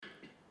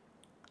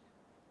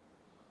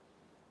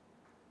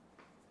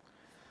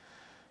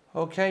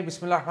Okay,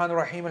 Bismillah ar-Rahman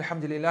ar-Rahim,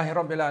 Alhamdulillahi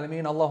Rabbil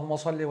Alameen, Allahumma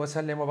salli wa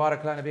sallim wa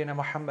barak ala nabiyyina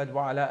Muhammad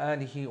wa ala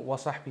alihi wa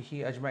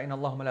sahbihi ajma'in,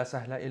 Allahumma la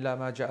sahla illa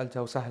ma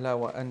ja'altahu sahla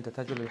wa anta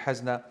tajul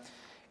al-hazna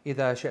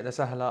idha shi'ta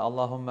sahla,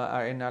 Allahumma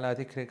a'inna ala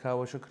dhikrika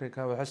wa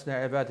shukrika wa husni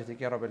ibadatik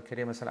ya Rabbil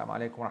Kareem. Assalamu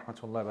alaikum wa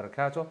rahmatullahi wa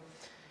barakatuh.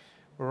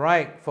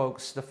 Right,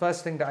 folks, the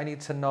first thing that I need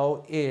to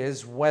know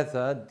is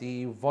whether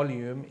the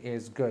volume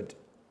is good.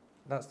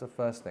 That's the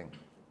first thing.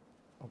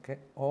 Okay,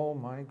 oh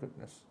my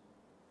goodness.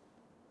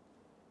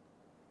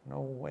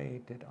 No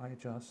way did I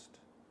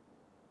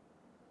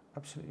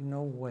absolutely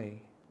no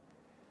way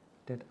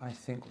did I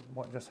think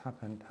what just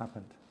happened.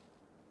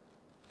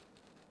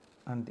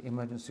 And the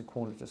emergency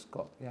caller just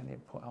got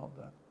put out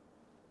there.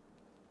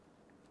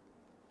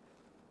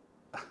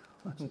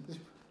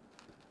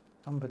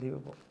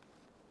 Unbelievable.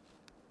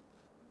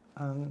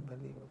 I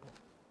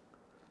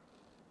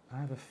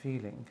have a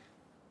feeling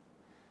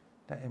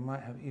that it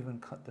might have even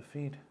cut the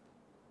feed.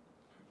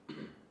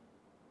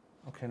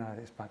 Okay, now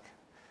it's back.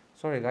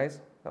 Sorry guys,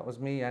 that was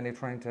me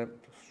trying to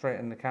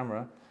straighten the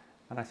camera,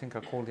 and I think I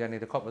called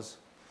the coppers.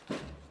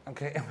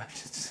 Okay,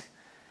 emergency.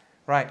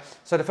 Right,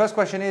 so the first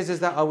question is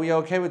that are we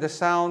okay with the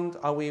sound?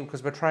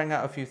 Because we're trying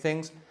out a few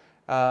things.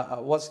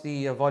 What's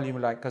the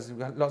volume like? Because we've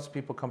got lots of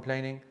people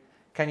complaining.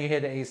 Can you hear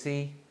the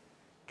AC?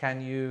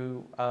 Can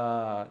you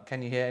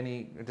hear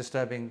any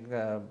disturbing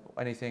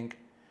anything?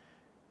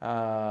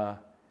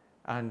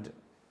 And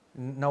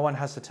no one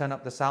has to turn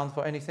up the sound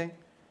for anything.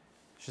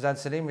 Shazad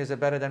Salim, is it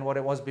better than what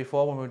it was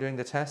before when we were doing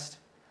the test?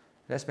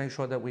 Let's make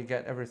sure that we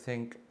get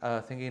everything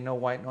thinking no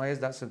white noise.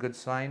 That's a good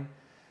sign.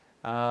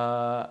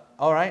 All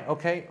right,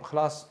 okay.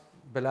 Khalas,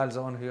 Bilal's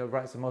the one who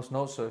writes the most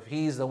notes. So if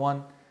he's the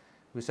one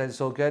who says it's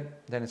all good,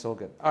 then it's all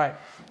good. All right.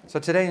 So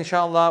today,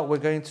 inshallah, we're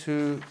going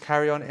to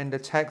carry on in the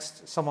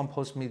text. Someone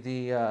post me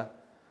the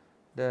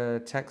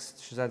text.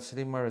 Shazad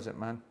Salim, where is it,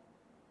 man?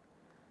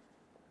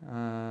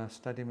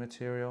 Study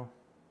material.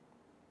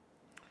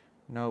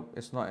 Nope,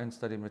 it's not in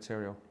study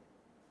material.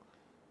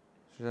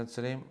 Shazad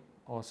Salim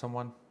or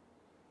someone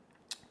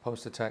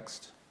post the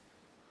text.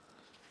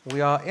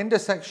 We are in the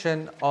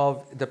section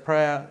of the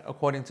prayer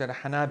according to the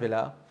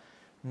Hanabila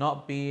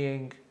not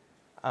being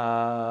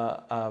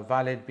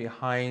valid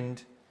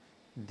behind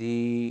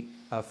the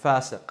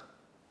fasiq.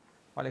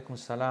 Wa alaikum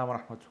salam wa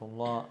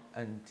rahmatullah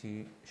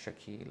anti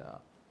Shakila.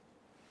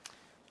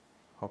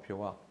 Hope you're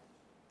well.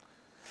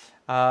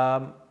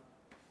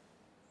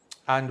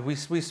 And we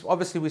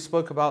obviously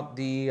spoke about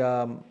the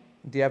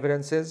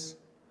evidences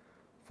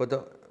for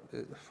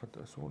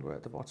this all the way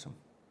at the bottom.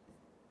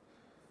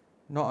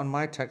 Not on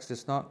my text,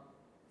 it's not,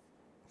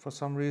 for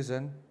some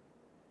reason.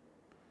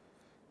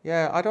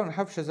 Yeah, I don't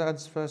have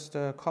Shazad's first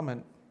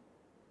comment.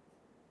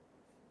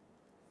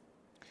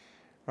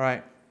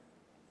 Right.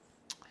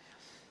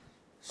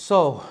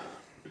 So,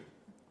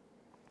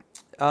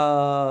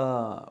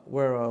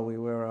 where are we?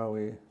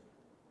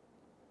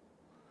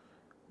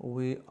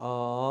 We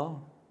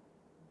are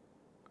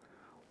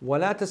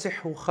ولا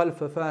تصح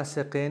خلف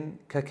فاسق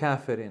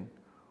ككافر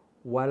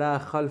ولا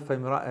خلف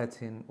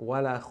امرأة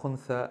ولا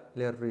خنثى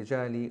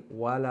للرجال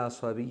ولا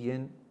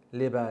صبي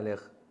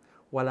لبالغ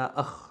ولا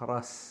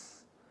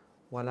أخرس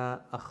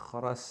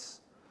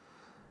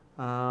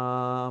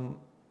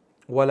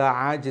ولا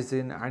عاجز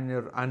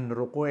عن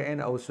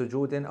ركوع أو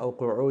سجود أو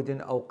قعود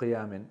أو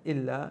قيام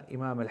إلا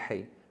إمام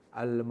الحي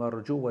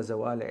المرجو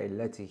وزوال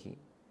علته.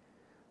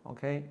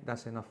 Okay,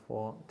 that's enough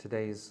for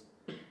today's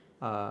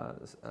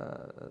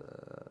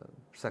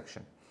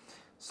section.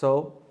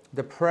 So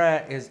the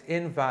prayer is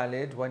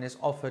invalid when it's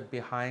offered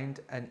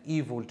behind an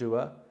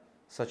evildoer,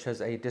 such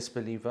as a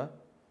disbeliever,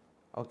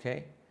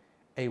 okay,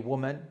 a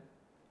woman,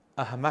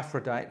 a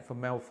hermaphrodite for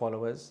male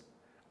followers,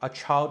 a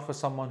child for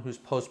someone who's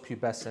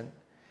post-pubescent,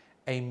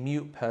 a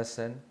mute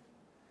person,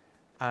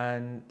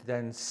 and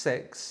then the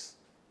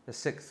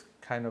sixth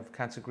kind of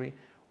category,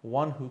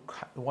 one who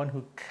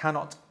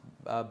cannot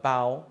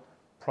bow,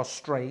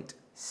 prostrate,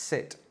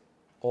 sit,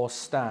 or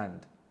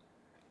stand,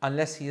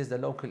 unless he is the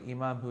local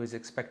imam who is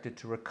expected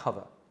to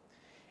recover.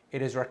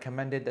 It is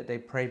recommended that they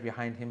pray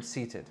behind him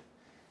seated.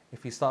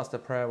 If he starts the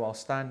prayer while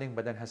standing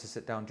but then has to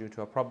sit down due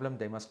to a problem,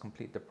 they must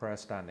complete the prayer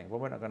standing. Well,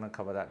 we're not going to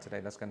cover that today.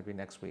 That's going to be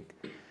next week.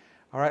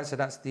 All right, so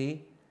that's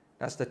the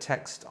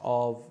text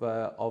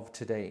of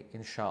today,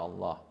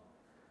 inshallah.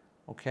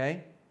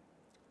 Okay,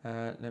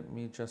 let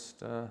me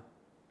just no.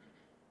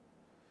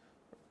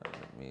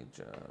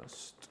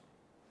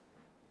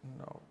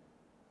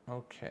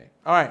 Okay.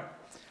 All right.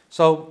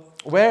 So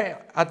we're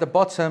at the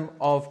bottom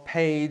of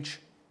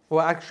page,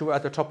 well, actually we're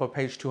at the top of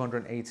page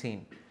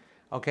 218.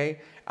 Okay,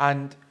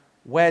 and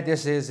where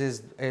this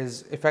is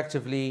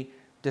effectively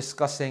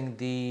discussing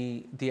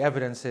the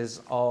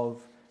evidences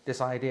of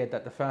this idea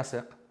that the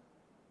fasiq,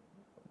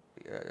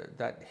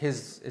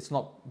 it's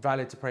not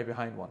valid to pray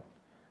behind one.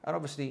 And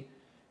obviously,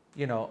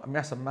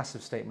 that's a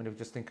massive statement if you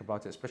just think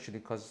about it, especially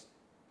because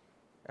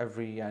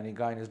every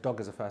guy and his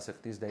dog is a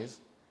fasiq these days.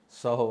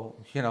 So,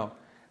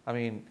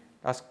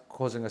 that's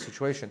causing a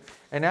situation.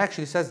 And it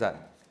actually says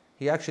that.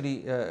 He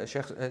actually,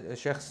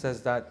 Sheikh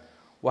says that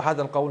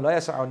وَهَذَا الْقَوْلُ لَا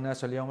يَسَعُ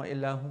النَّاسَ الْيَوْمَ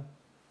إِلَّا هُ.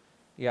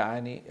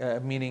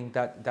 meaning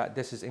that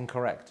this is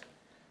incorrect.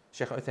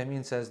 Shaykh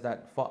Uthaymeen says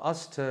that for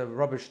us to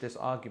rubbish this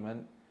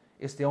argument,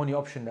 it's the only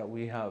option that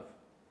we have,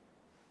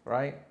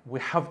 right? We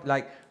have,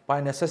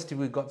 by necessity,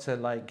 we've got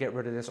to get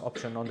rid of this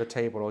option on the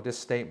table or this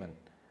statement,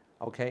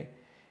 okay?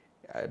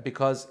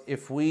 Because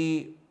if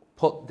we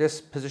put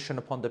this position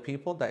upon the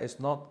people that it's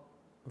not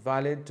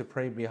valid to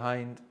pray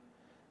behind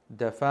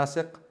the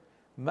fasiq,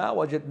 ما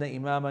وجدنا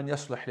إماما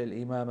يصلح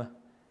للإمامة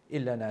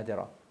إلا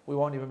نادرا. We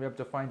won't even be able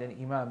to find an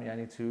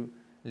imam to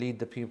lead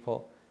the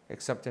people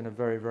except in a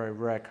very, very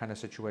rare kind of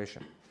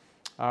situation.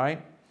 All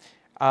right.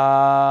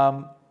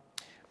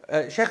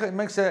 Shaykh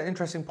makes an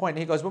interesting point.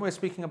 He goes, when we're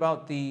speaking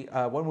about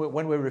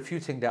when we're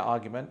refuting their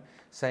argument,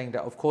 saying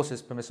that of course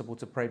it's permissible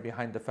to pray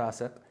behind the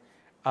fasiq,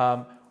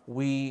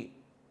 we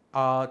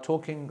are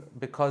talking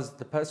because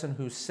the person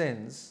who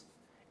sins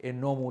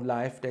in normal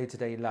life,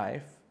 day-to-day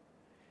life,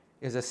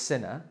 is a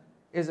sinner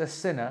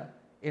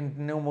in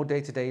normal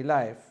day-to-day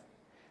life.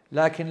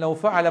 لكن لو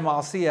فعل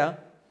معصية,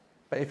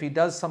 but if he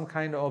does some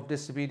kind of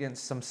disobedience,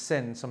 some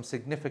sin, some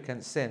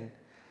significant sin,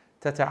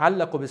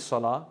 تتعلق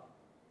بالصلاة,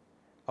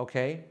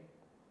 okay?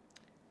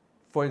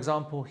 For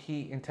example,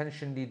 he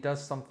intentionally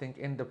does something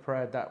in the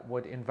prayer that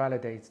would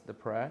invalidate the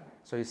prayer.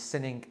 So he's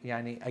sinning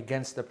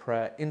against the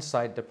prayer,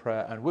 inside the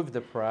prayer and with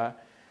the prayer.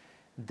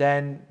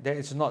 Then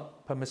it's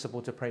not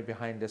permissible to pray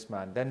behind this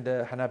man. Then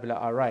the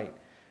Hanabila are right,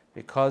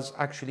 because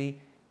actually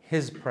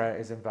his prayer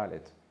is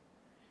invalid.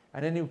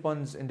 And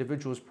anyone's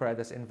individual's prayer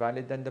that's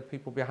invalid, then the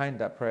people behind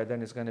that prayer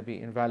then is going to be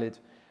invalid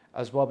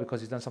as well,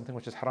 because he's done something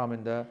which is haram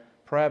in the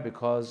prayer,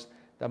 because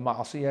the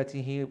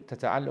ma'asiyatihi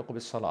tata'alluq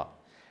bis-salah.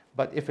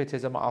 But if it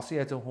is a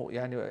ma'asiyatuhu,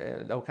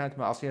 لو كانت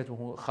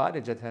معصيته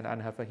خارجة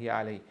عنها فهي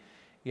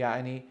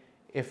عليه.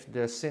 If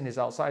the sin is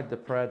outside the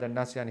prayer, then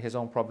that's his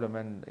own problem,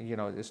 and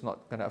it's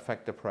not going to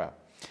affect the prayer.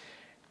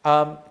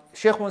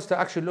 Shaykh wants to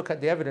actually look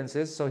at the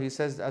evidences. So he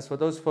says, as for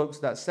those folks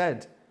that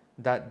said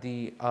that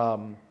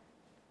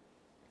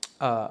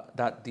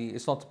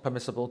it's not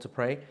permissible to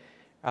pray,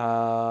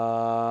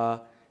 then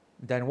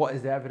what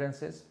is the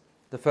evidences?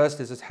 The first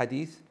is this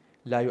hadith,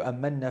 لا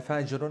يؤمن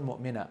فاجر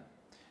مؤمنا,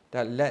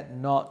 that let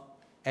not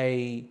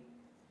a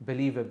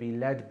believer be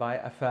led by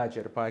a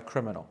fajr, by a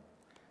criminal.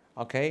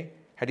 Okay?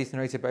 Hadith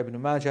narrated by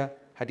Ibn Majah,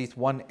 hadith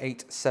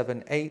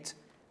 1878,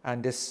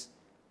 and this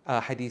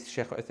hadith,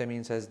 Shaykh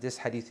Uthaymeen says, this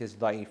hadith is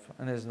da'if,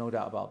 and there's no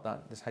doubt about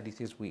that. This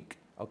hadith is weak.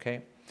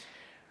 Okay?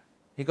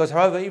 He goes,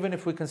 however, even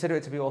if we consider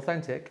it to be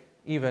authentic,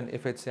 even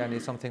if it's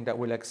something that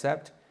we'll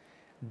accept,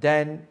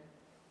 then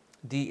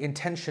the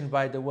intention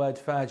by the word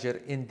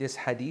fajr in this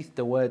hadith,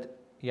 the word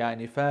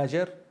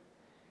fajr,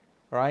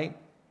 right,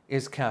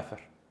 is kafir.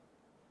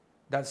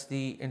 That's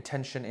the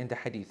intention in the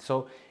hadith.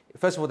 So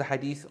first of all, the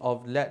hadith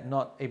of let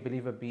not a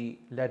believer be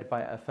led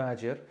by a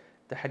fajr,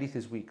 the hadith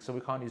is weak, so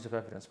we can't use it for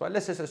evidence. But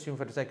let's just assume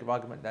for the sake of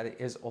argument that it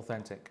is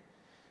authentic,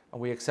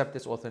 and we accept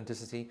this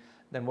authenticity.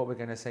 Then what we're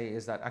going to say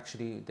is that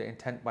actually the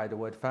intent by the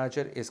word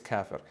fajr is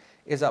kafir.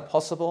 Is that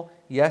possible?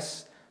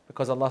 Yes,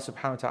 because Allah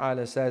subhanahu wa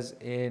ta'ala says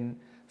in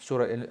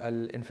Surah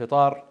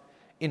Al-Infitar,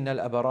 إِنَّ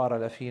الْأَبْرَارَ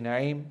لَفِي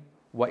نَعِيمٍ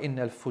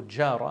وَإِنَّ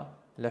الْفُجَّارَ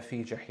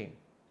لَفِي جَحِيمٍ.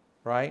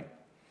 Right?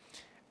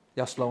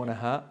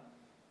 يَصْلَوْنَهَا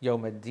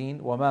يَوْمَ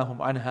الدِّينِ وَمَا هُمْ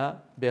عَنْهَا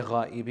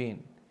بِغَائِبِينَ.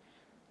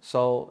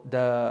 So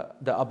the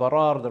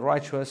abrar, the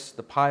righteous,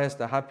 the pious,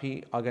 the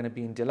happy are going to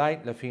be in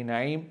delight, لَفِي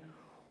نَعِيمٍ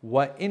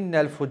وَإِنَّ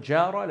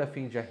الْفُجَّارَ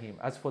لَفِي جَحِيمٍ.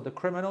 As for the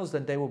criminals,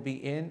 then they will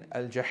be in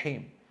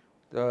al-jahim,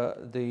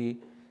 the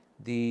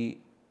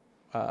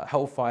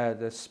hellfire,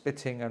 the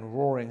spitting and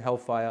roaring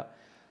hellfire.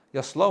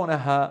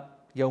 يَصْلَوْنَهَا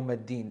يَوْمَ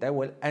الدِّينِ. They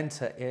will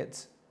enter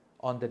it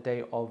on the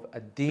day of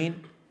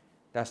ad-din.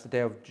 That's the day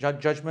of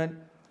judgment.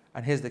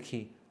 And here's the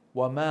key.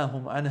 وَمَا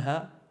هُمْ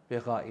عَنْهَا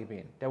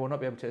بِغَائِبِينَ. They will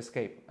not be able to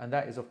escape. And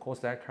that is, of course,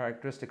 the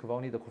characteristic of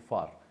only the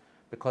kuffar.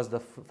 Because the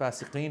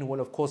fasiqeen will,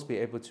 of course, be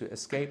able to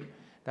escape.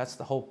 That's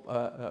the whole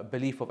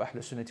belief of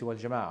Ahlul Sunnati wal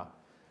Jama'ah.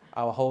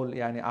 Our whole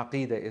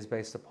aqidah is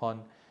based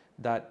upon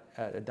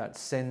that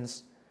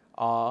sins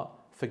are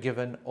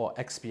forgiven or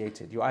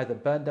expiated. You either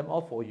burn them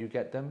off or you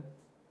get them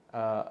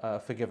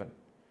forgiven.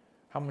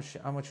 How much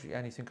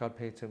you think I'll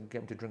pay to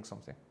get him to drink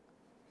something?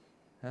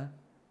 Huh?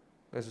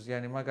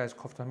 My guy's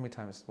coughed how many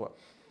times? What?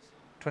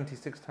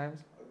 26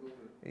 times?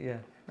 Yeah.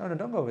 No,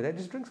 don't go over there.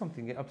 Just drink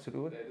something. Get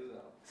absolute.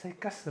 Say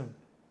custom.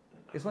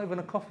 It's not even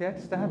a coffee,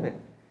 just a habit.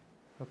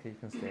 Okay, you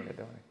can stay there,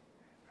 don't worry.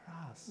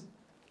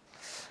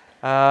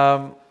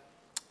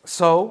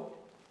 So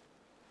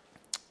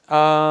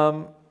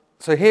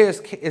here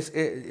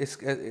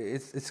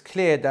it's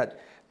clear that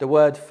the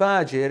word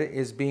fajr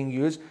is being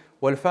used.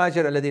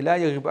 وَالْفَاجِرَ الَّذِي لَا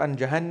يَغِبْ عَنْ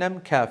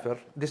جَهَنَّمْ كَافِرٌ.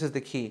 This is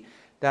the key.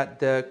 That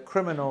the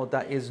criminal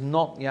that is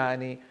not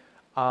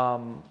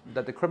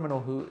that the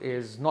criminal who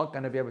is not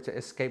going to be able to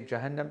escape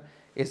Jahannam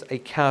is a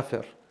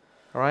kafir.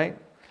 Right?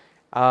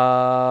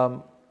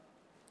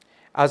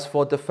 As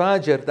for the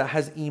fajr that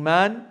has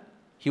iman,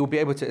 he will be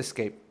able to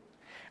escape.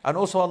 And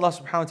also Allah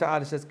subhanahu wa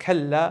ta'ala says,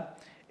 كَلَّا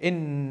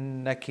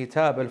إِنَّ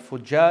كِتَابَ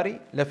الْفُجَّارِ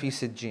لَفِي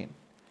سِجِّينَ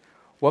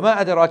وَمَا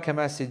أَدْرَاكَ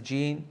مَا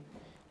سِجِّينَ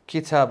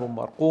كِتَابٌ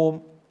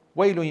مَرْقُومٌ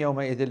وَيْلٌ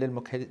يَوْمَئِذٍ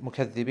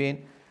لِلْمُكَذِّبِينَ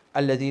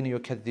الَّذِينَ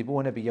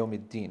يُكَذِّبُونَ بِيَوْمِ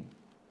الدِّينِ.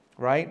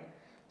 Right?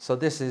 So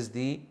this is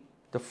the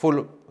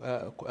full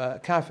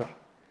kafir.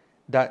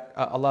 That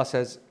Allah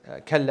says,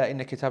 كَلَّا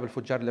إِنَّ كِتَابَ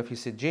الْفُجَّارِ لَفِي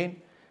سِجِّينَ,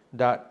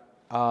 that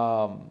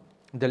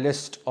the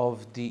list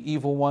of the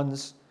evil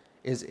ones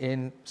is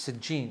in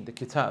Sijjin, the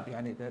kitab,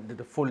 yani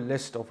the full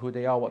list of who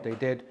they are, what they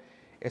did,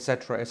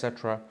 etc.,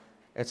 etc.,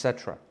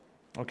 etc.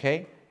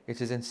 Okay?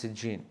 It is in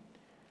Sijjin.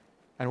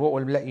 And what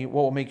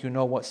will make you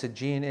know what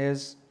Sijjin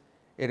is?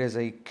 It is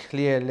a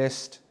clear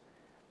list,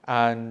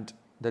 and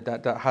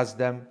that has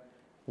them.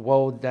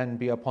 Woe then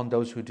be upon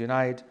those who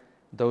denied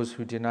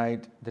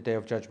the day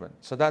of judgment.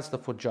 So that's the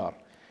Fujjar.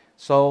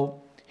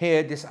 So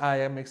here this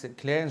ayah makes it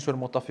clear in Surah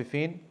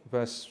Mutaffifin,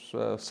 verse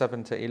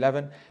 7 to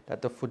 11,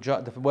 that the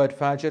word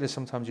fajr is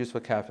sometimes used for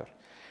kafir.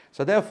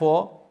 So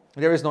therefore,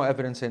 there is no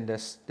evidence in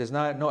this. There's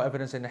no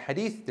evidence in the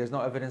hadith, there's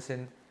no evidence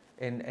in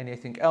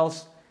anything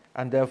else,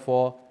 and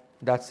therefore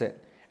that's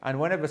it. And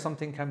whenever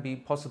something can be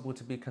possible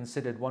to be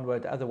considered one way or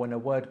the other, when a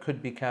word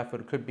could be kafir,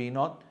 could be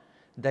not,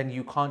 then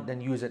you can't then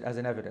use it as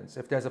an evidence.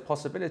 If there's a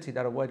possibility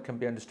that a word can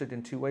be understood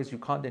in two ways, you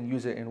can't then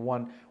use it in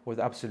one with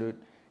absolute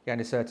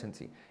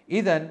certainty.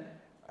 Even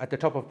at the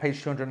top of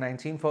page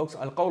 219, folks,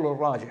 al-qawl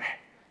al-rajih,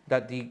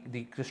 that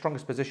the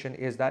strongest position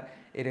is that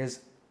it is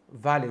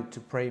valid to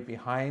pray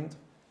behind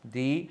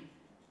the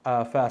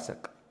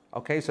fasiq.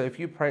 Okay, so if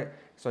you pray,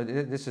 so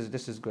this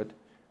is good.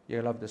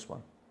 You love this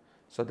one.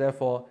 So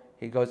therefore,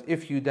 he goes,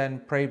 if you then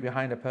pray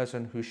behind a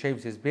person who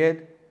shaves his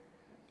beard,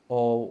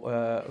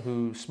 or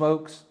who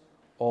smokes,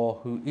 or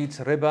who eats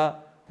riba,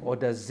 or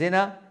does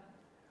zina,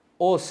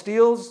 or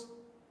steals,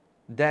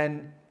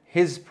 then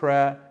his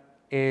prayer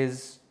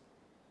is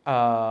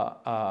valid.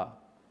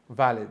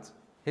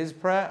 His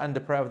prayer and the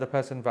prayer of the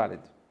person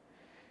valid.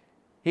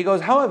 He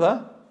goes,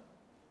 however,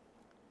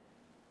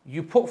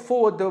 you put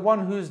forward the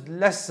one who's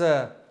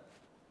lesser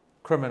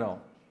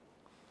criminal.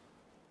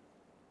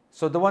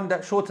 So the one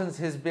that shortens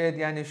his beard,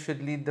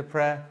 should lead the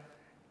prayer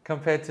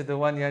compared to the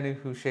one,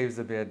 who shaves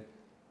the beard.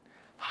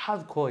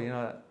 Hardcore,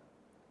 that.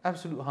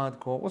 Absolute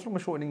hardcore. What's wrong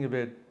with shortening your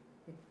beard?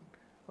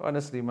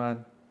 Honestly,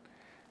 man.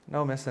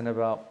 No messing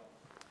about.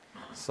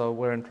 So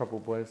we're in trouble,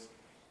 boys.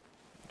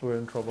 We're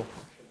in trouble.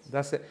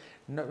 That's it.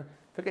 No,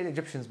 forget the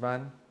Egyptians,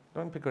 man.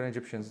 Don't pick on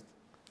Egyptians.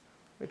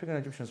 What are you picking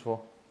on Egyptians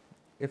for?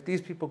 If these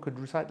people could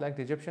recite like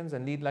the Egyptians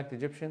and lead like the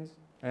Egyptians.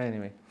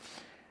 Anyway.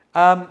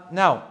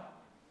 Now,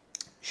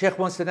 Sheikh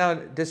wants to now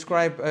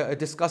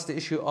discuss the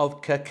issue of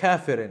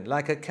kafirin,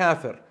 like a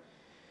kafir.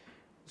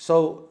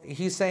 So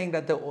he's saying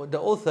that the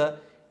author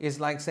is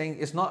like saying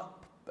it's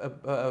not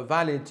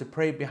valid to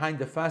pray behind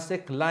the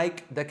fasiq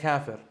like the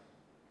kafir.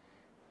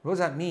 What does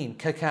that mean?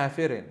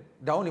 Kafirin.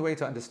 The only way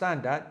to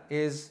understand that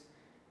is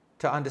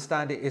to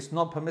understand it's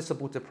not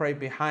permissible to pray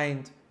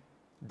behind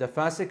the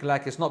fasiq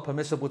like it's not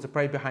permissible to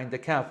pray behind the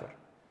kafir.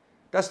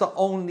 That's the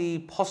only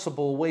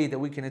possible way that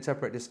we can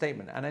interpret this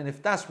statement. And then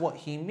if that's what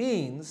he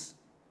means,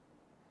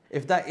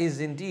 if that is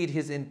indeed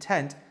his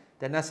intent,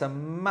 then that's a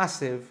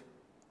massive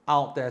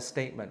out there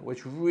statement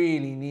which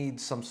really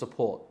needs some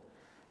support.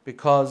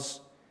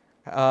 Because,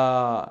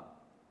 and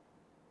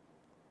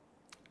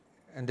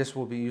this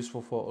will be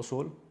useful for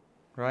usul,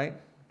 right?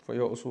 For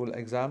your usul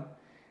exam.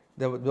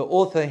 The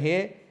author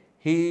here,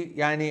 he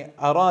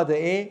أراد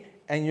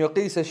أن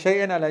يقيس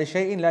شيئا على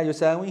شيء لا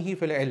يساويه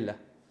في العلة.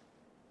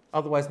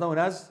 Otherwise known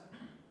as,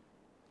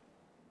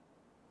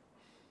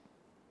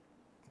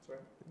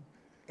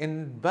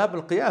 in Bab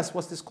al-Qiyas,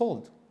 what's this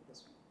called?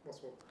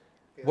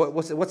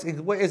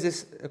 What is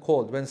this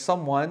called? When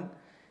someone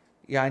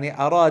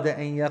أراد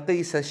أن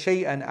يقيس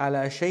شيئا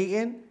على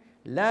شيء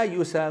لا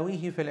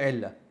يساويه في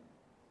العلة.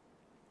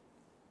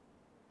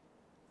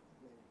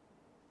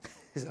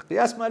 It's a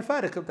قياس مع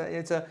الفارق.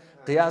 It's a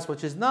قياس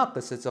which is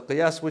ناقص. It's a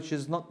قياس which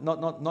is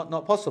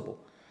not possible.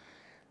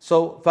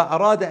 So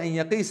فأراد أن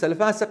يقيس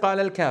الفاسق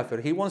على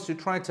الكافر. He wants to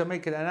try to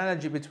make an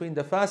analogy between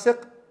the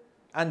fasiq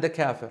and the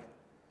kafir.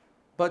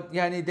 But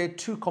they're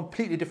two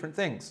completely different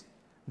things.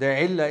 Their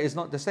illah is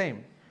not the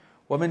same.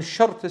 ومن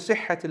شرط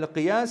صحة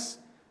القياس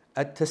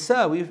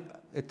التساوي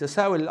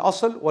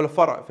الأصل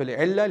والفرع في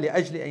العلة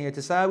لأجل أن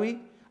يتساوي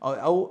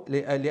أو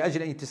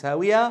لأجل أن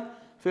يتساويا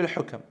في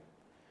الحكم.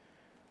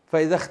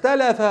 فإذا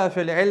اختلفا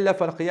في العلة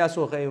فالقياس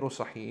غير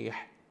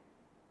صحيح.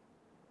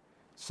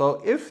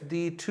 So if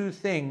the two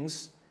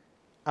things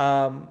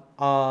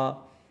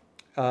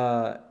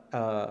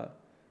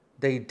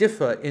they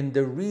differ in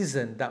the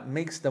reason that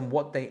makes them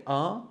what they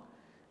are,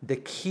 the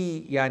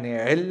key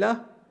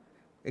علة,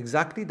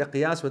 exactly the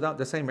qiyas without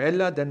the same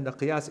illah, then the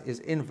qiyas is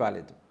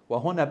invalid.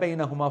 وَهُنَا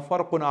بَيْنَهُمَا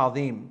فَرْقٌ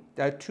عَظِيمٌ.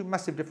 There are two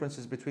massive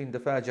differences between the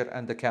fajr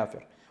and the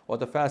kafir, or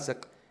the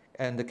fasiq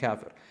and the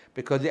kafir.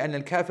 Because لأن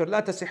الكافر لا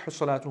تصح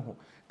صلاته.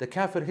 The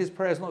kafir, his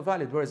prayer is not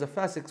valid, whereas the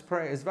fasiq's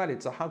prayer is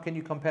valid. So how can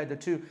you compare the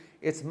two?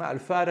 It's ma'al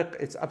fariq,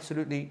 it's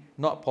absolutely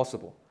not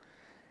possible.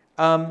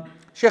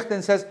 Sheikh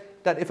then says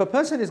that if a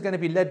person is going to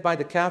be led by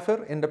the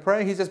kafir in the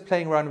prayer, he's just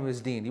playing around with his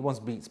deen. He wants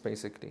beats,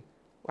 basically.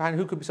 And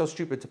who could be so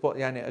stupid to put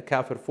a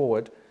kafir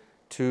forward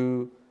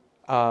to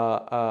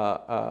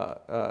to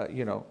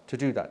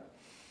do that.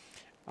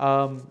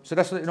 So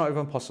that's not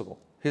even possible.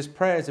 His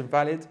prayer is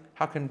invalid.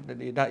 How can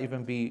that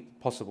even be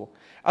possible?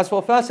 As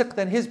for fasiq,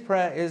 then his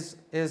prayer is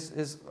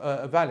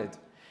valid.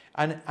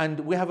 And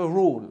we have a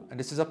rule, and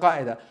this is a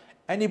qaida.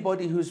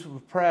 Anybody whose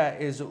prayer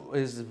is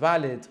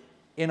valid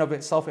in of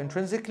itself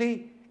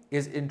intrinsically,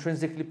 is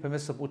intrinsically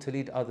permissible to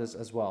lead others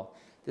as well.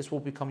 This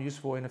will become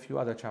useful in a few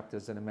other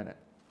chapters in a minute.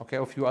 Okay,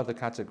 or a few other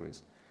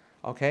categories.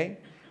 Okay?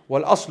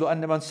 والأصل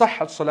أن من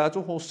صحت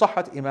صلاته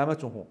صحت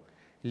إمامته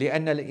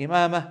لأن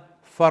الإمامة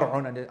فرع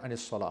عن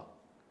الصلاة.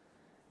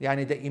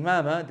 يعني the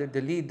imamah,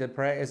 the lead, the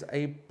prayer is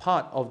a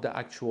part of the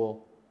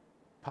actual,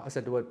 I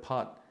said the word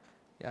part,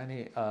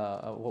 يعني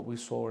what we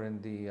saw in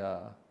the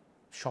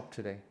shop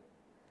today,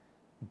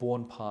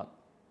 born part,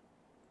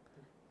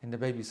 in the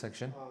baby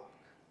section.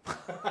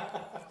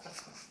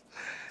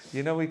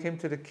 You know, we came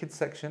to the kids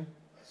section,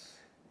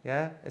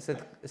 yeah, it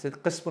said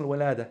قسم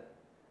الولادة,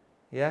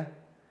 yeah,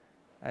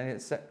 and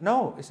it said,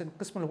 no, it said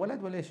قسم الولد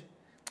ولا إيش؟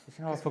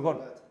 You know, I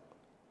forgot.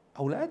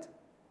 أولاد?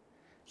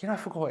 You know, I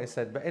forgot what it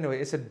said, but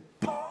anyway, it said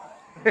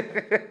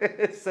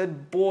it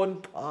said born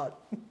part.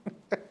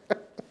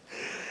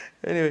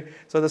 Anyway,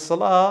 so the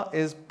salah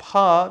is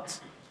part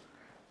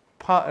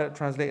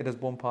translated as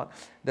born part.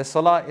 The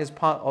salah is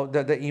part of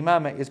the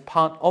imamah is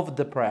part of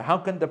the prayer. How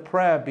can the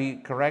prayer be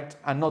correct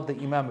and not the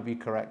imamah be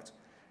correct?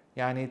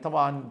 Yani,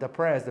 طبعا the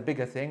prayer is the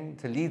bigger thing.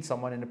 To lead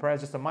someone in the prayer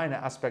is just a minor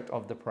aspect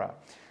of the prayer.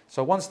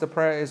 So once the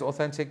prayer is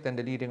authentic, then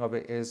the leading of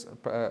it is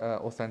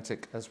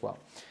authentic as well.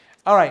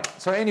 All right.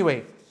 So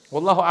anyway,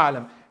 wallahu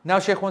a'lam. Now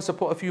Shaykh wants to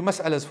put a few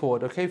mas'alas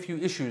forward, okay? A few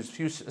issues,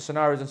 few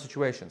scenarios and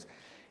situations.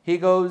 He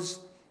goes,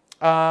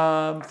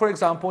 for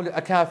example,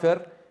 a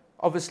kafir,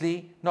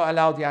 obviously not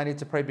allowed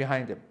to pray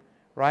behind him,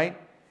 right?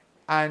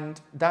 And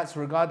that's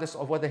regardless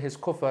of whether his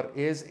kufr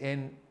is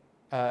in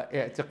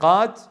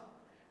i'tiqad,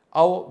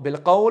 أو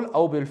بالقول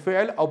أو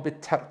بالفعل أو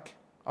بالترك.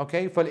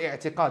 Okay,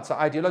 فالاعتقاد, so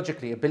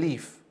ideologically a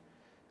belief.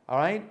 All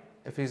right,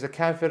 if he's a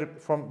kafir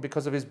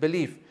because of his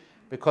belief,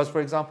 because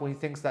for example he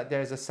thinks that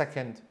there is a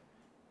second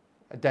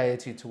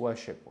deity to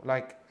worship,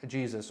 like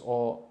Jesus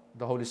or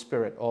the Holy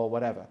Spirit or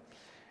whatever,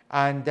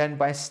 and then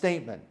by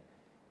statement,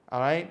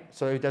 all right,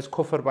 so he does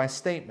kufr by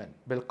statement,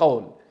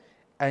 بالقول,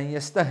 and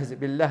يستهزئ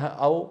بالله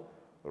أو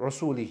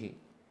رسوله,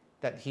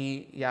 that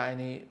he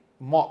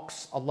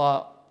mocks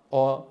Allah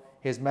or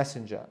his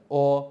messenger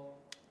or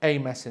a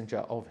messenger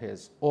of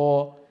his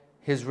or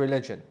his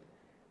religion.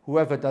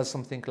 Whoever does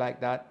something like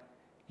that,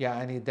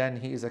 then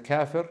he is a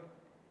kafir,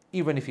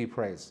 even if he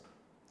prays.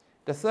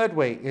 The third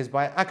way is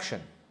by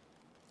action.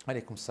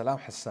 Alaikum salam,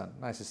 Hassan.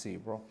 Nice to see you,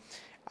 bro.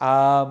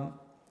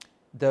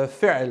 The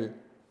fi'l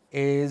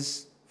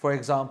is, for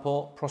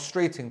example,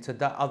 prostrating to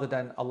that other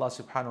than Allah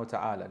subhanahu wa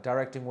ta'ala,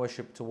 directing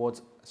worship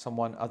towards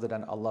someone other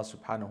than Allah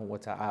subhanahu wa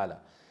ta'ala.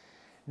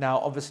 Now,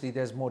 obviously,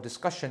 there's more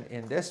discussion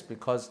in this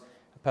because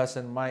a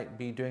person might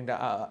be doing that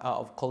out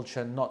of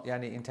culture, not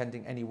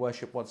intending any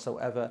worship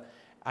whatsoever,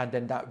 and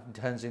then that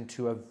turns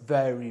into a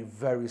very,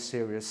 very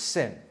serious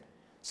sin.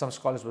 Some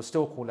scholars will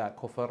still call that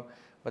kufr,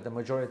 but the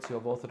majority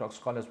of Orthodox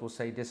scholars will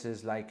say this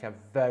is like a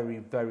very,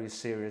 very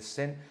serious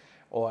sin,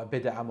 or a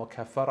bid'ah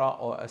mukaffara,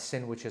 or a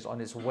sin which is on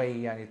its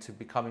way to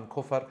becoming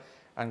kufr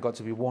and got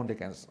to be warned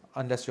against.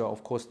 Unless you're,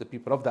 of course, the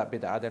people of that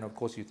bid'ah, then of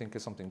course you think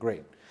it's something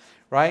great,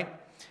 right?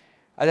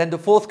 And then the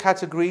fourth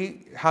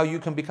category, how you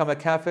can become a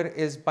kafir,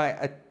 is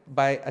by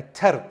a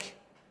tark,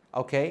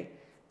 okay?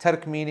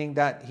 Tark meaning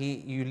that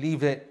you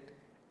leave it,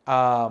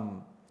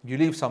 you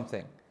leave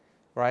something,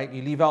 right?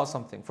 You leave out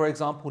something. For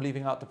example,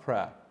 leaving out the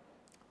prayer.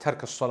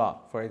 ترك الصلاة,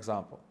 for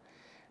example.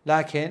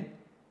 لكن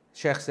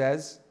Sheikh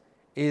says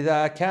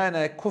إذا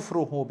كان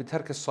كفره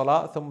بترك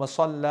الصلاة ثم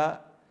صلى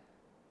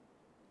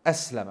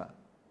أسلم.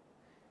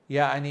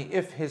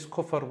 If his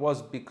kufr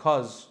was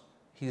because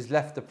he's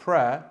left the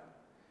prayer,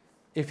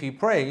 if he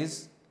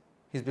prays,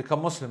 he's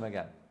become Muslim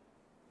again.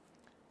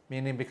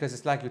 Meaning because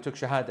it's like you took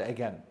shahada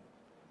again,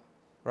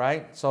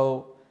 right?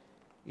 So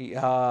he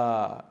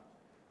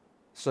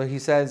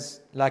says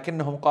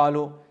لكنهم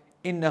قالوا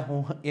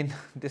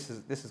this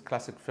is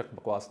classic fiqh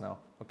baqwas now,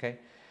 okay?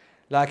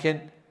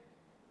 لكن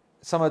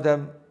some of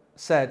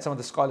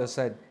the scholars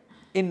said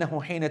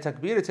إنه حين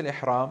تكبيرة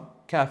الإحرام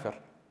كافر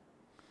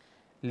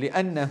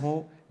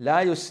لأنه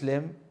لا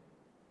يسلم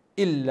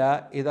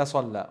إلا إذا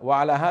صلى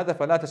وعلى هذا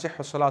فلا تصح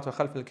الصلاة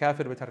خلف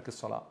الكافر بترك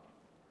الصلاة.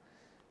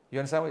 You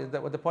understand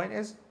what the point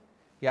is?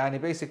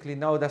 Basically,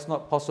 no, that's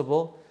not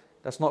possible.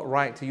 That's not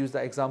right to use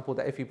that example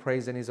that if he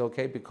prays then he's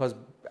okay, because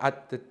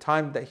at the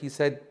time that he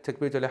said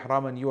Takbiratul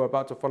Ihram and you were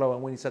about to follow,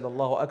 and when he said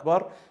Allahu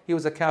Akbar, he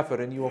was a kafir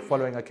and you were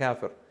following a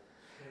kafir.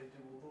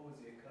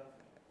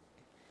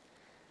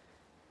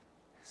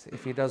 So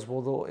if he does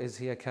wudu, is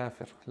he a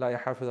kafir? لا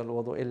يحافظ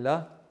الوضوء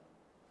إلا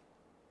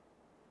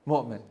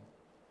mu'min.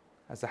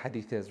 As the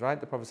hadith is, right?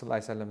 The Prophet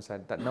ﷺ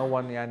said that no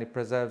one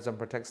preserves and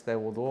protects their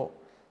wudu,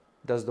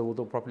 does the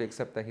wudu properly,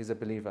 except that he's a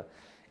believer.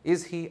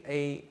 Is he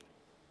a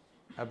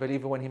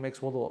believer when he makes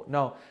wudu?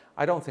 No,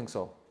 I don't think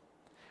so.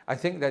 I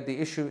think that the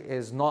issue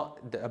is not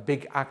a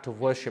big act of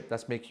worship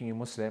that's making you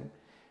Muslim.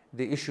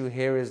 the issue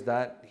here is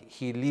that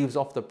he leaves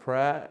off the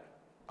prayer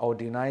or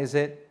denies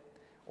it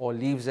or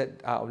leaves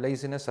it out of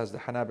laziness, as the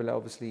Hanabila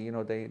obviously,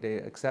 they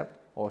accept,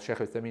 or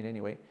Shaykh al-Thameen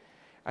anyway,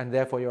 and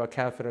therefore you're a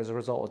kafir as a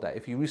result of that.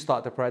 If you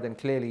restart the prayer, then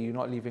clearly you're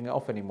not leaving it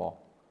off anymore.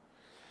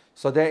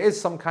 So there is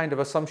some kind of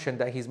assumption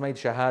that he's made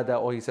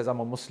shahada, or he says I'm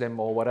a Muslim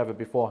or whatever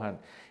beforehand.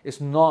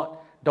 It's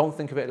not, don't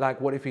think of it like,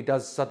 what if he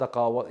does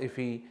sadaqah, what if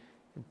he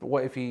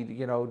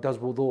does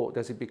wudu,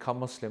 does he become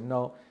Muslim?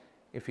 No.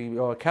 If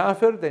you're a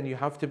kafir, then you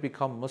have to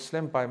become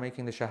Muslim by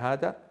making the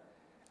shahada.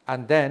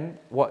 And then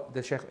what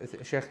the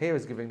Sheikh here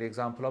is giving the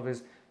example of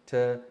is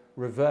to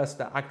reverse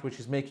the act which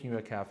is making you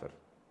a kafir.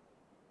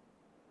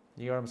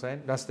 You know what I'm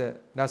saying? That's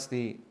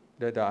the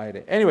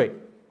idea. Anyway,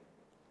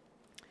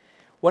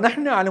 وَنَحْنُ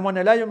نَعْلَمُ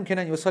أَنَّ لَا يُمْكِنَ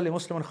أَن يُصَلِّ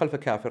مُسْلِمٌ خَلْفَ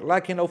كَافِرٍ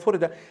لَكِنْ لَوْ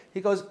فُرِضَ.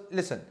 He goes,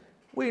 listen,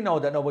 we know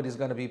that nobody's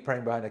going to be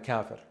praying behind a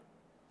kafir.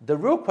 The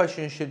real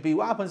question should be,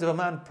 what happens if a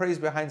man prays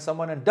behind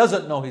someone and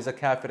doesn't know he's a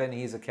kafir and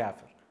he's a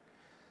kafir?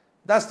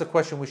 That's the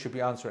question we should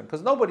be answering,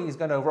 because nobody is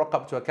going to rock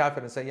up to a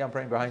kafir and say, yeah, I'm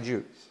praying behind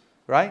you,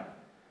 right?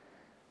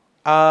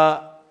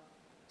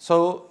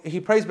 So he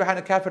prays behind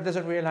a kafir,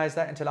 doesn't realize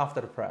that until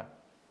after the prayer.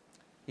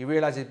 He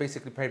realizes he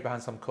basically prayed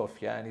behind some kuf,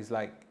 yeah, and he's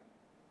like,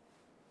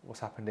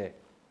 what's happened there,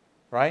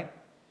 right?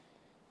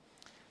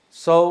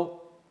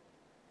 So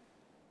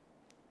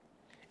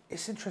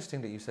it's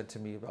interesting that you said to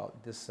me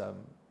about this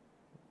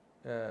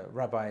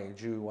rabbi,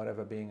 Jew,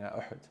 whatever, being at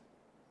Uhud.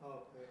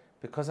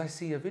 Because I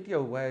see a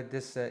video where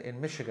this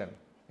in Michigan,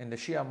 in the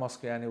Shia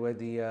mosque, where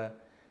the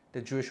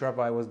Jewish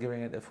rabbi was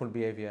giving it a full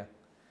behavior.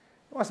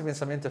 It must have been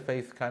some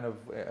interfaith kind of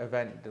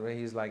event where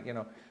he's like,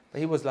 but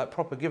he was like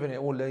proper giving it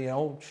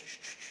all,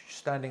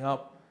 standing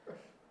up,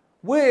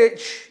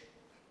 which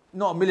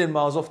not a million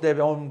miles off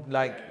their own,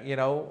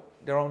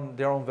 their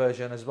own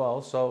version as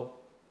well. So,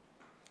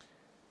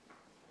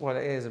 well,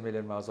 it is a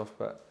million miles off,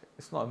 but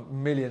it's not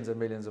millions and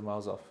millions of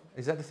miles off.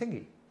 Is that the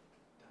thingy?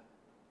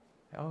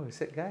 Oh, is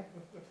it, guy?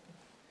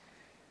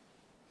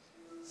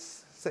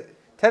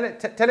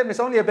 Tell him it's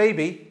only a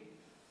baby.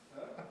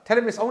 Tell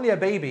him it's only a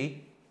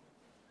baby.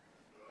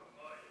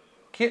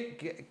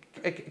 Kid,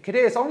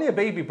 it's only a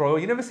baby, bro.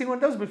 You never seen one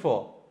of those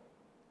before.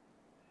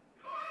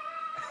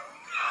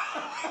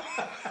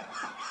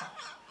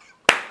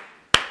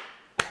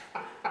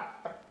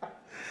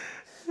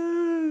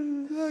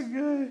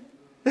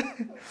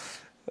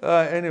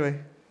 Anyway,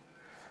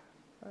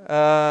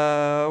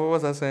 what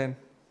was I saying?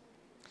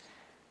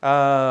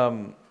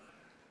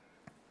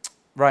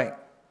 Right.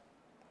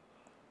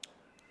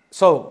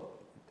 So,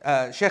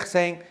 Sheikh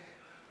saying,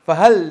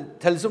 فَهَلْ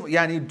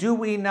تَلْزُمُ do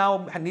we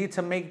now need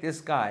to make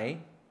this guy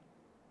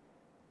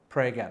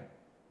pray again?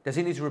 Does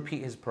he need to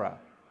repeat his prayer?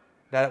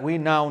 That we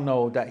now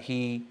know that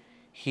he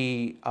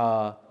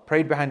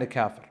prayed behind the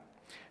kafir.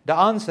 The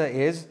answer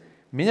is,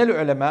 مِنَ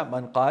الْعُلَمَاء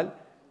مَنْ قَالَ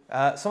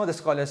some of the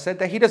scholars said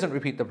that he doesn't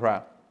repeat the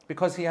prayer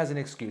because he has an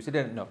excuse, he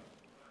didn't know,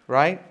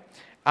 right?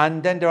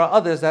 And then there are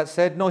others that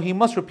said, no, he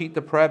must repeat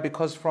the prayer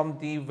because from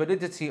the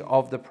validity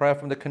of the prayer,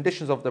 from the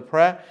conditions of the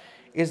prayer,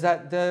 is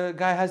that the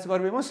guy has got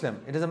to be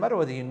Muslim. It doesn't matter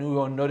whether he knew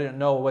or didn't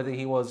know, whether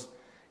he was,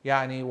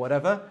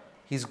 whatever,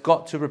 he's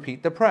got to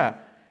repeat the prayer.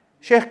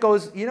 Sheikh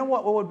goes, you know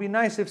what would be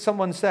nice if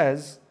someone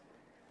says,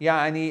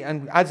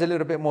 and adds a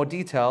little bit more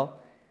detail,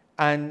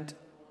 and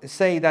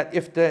say that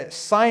if the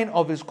sign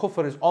of his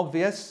kufr is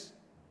obvious,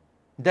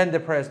 then the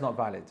prayer is not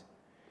valid.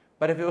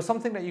 But if it was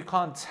something that you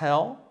can't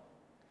tell,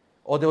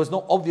 or there was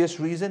no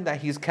obvious reason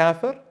that he's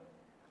kafir,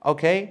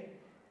 okay,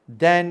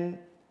 then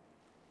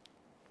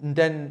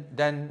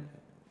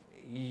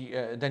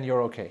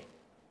you're okay.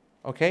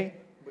 Okay?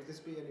 Would this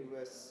be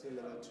anywhere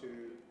similar to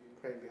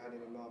praying behind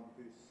an imam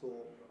who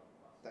thought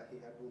that he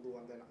had wudu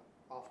and then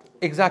after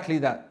the Exactly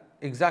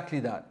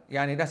that.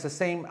 That's the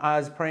same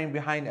as praying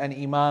behind an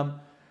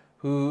imam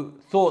who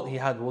thought he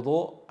had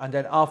wudu and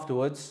then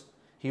afterwards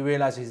he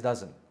realized he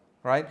doesn't.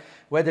 Right?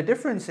 Where the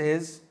difference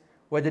is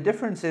what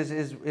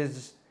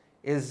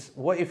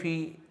if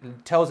he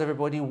tells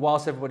everybody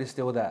whilst everybody's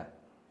still there?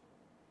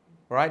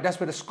 Right? That's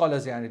where the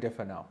scholars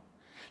differ now.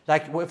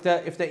 Like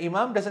if the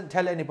imam doesn't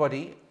tell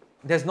anybody,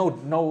 there's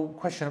no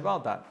question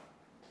about that.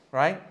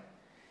 Right?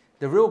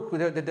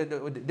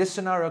 This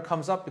scenario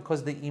comes up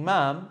because the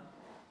imam,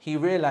 he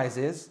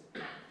realizes,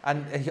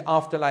 and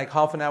after like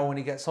half an hour when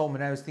he gets home,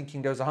 and I was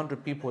thinking there's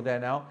 100 people there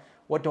now,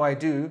 what do I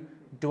do?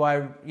 Do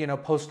I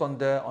post on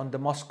the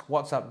mosque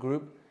WhatsApp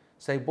group,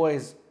 say,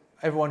 boys,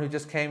 everyone who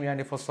just came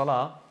here for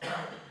salah,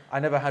 I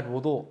never had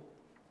wudu.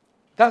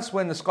 That's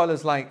when the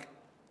scholars like,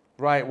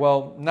 right,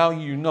 well, now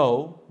you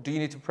know, do you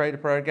need to pray the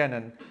prayer again?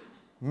 And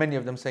many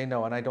of them say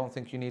no, and I don't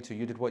think you need to.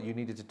 You did what you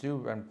needed to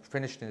do and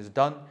finished and it's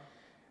done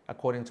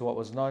according to what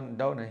was done,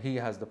 and he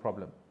has the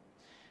problem.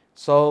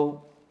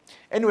 So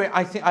anyway,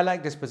 I think I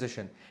like this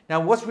position. Now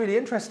what's really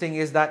interesting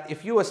is that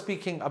if you were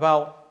speaking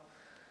about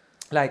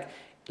like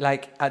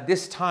at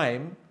this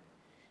time,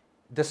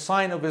 the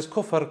sign of his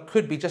kufr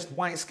could be just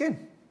white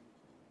skin.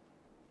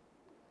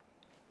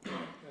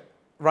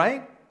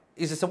 Right?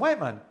 He's just a white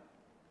man.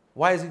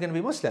 Why is he going to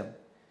be Muslim?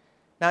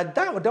 Now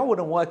that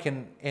wouldn't work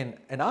in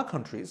our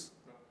countries.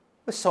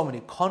 With so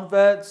many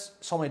converts,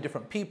 so many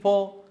different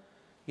people.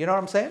 You know what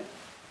I'm saying?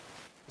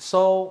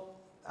 So,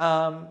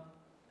 and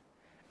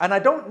I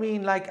don't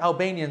mean like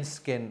Albanian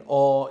skin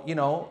or,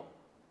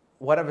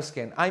 whatever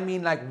skin. I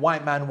mean like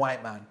white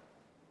man,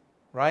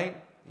 right?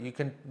 You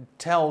can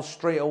tell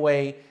straight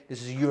away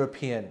this is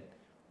European,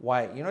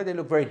 white. They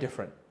look very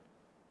different.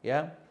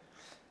 Yeah?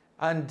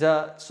 And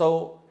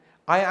so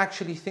I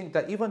actually think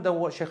that even though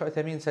what Shaykh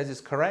Uthaymeen says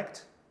is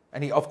correct,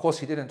 and of course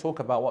he didn't talk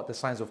about what the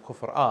signs of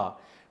kufr are,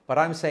 but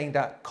I'm saying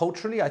that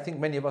culturally I think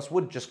many of us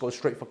would just go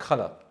straight for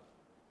color,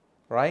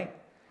 right?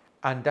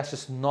 And that's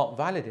just not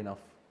valid enough.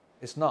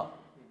 It's not.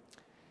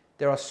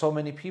 There are so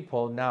many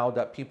people now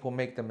that people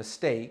make the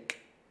mistake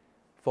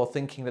for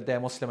thinking that they're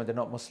Muslim and they're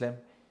not Muslim,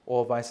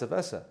 or vice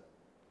versa.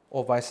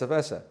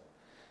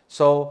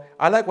 So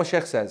I like what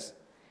Shaykh says,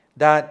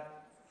 that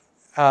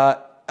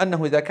أنه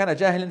إذا كان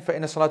جاهلا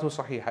فإن صلاته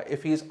صحيحة.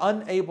 If he is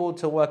unable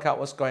to work out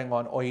what's going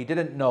on or he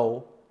didn't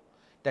know,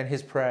 then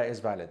his prayer is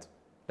valid.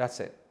 That's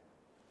it.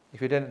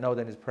 If he didn't know,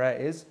 then his prayer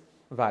is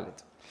valid.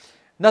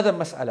 Another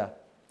mas'ala.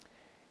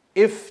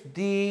 If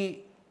the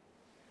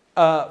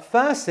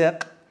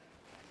fasiq,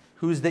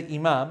 who's the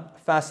imam,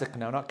 fasiq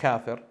now, not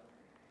kafir,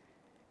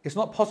 it's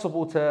not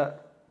possible to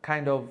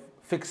kind of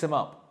fix him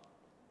up.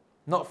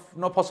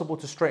 Not possible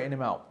to straighten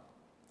him out.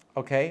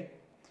 Okay?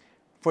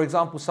 For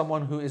example,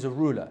 someone who is a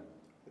ruler.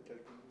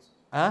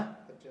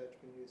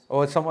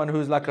 Or someone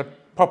who's like a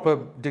proper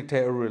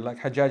dictator ruler, like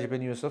Hajjaj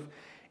ibn Yusuf.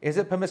 Is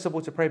it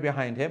permissible to pray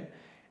behind him?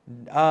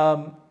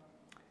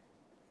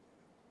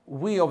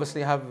 We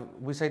obviously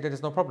we say that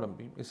there's no problem,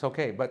 it's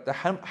okay. But the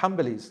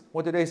Hanbalis,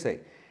 what do they say?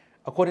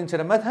 According to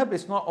the madhab,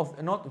 it's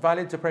not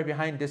valid to pray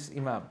behind this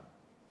imam.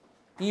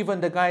 Even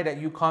the guy that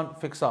you can't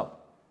fix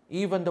up.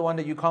 Even the one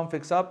that you can't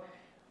fix up,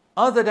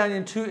 other than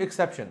in two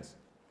exceptions.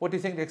 What do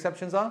you think the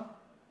exceptions are?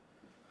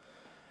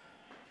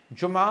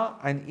 Jum'ah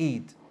and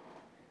Eid.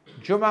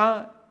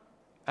 Jum'ah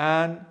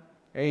and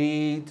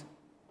Eid.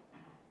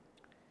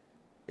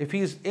 If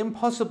it's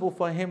impossible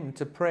for him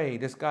to pray,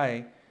 this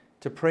guy,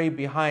 to pray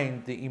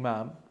behind the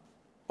imam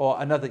or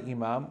another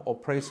imam or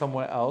pray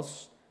somewhere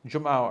else,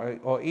 Jum'ah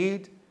or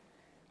Eid,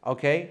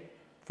 okay?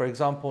 For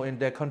example, in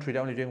their country,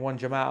 they're only doing one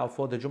Jama'ah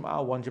for the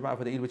Jum'ah, one Jama'ah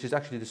for the Eid, which is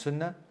actually the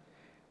Sunnah,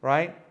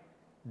 right?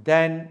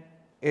 Then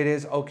it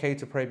is okay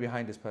to pray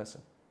behind this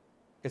person.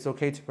 It's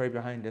okay to pray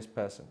behind this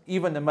person.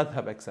 Even the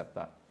madhab accept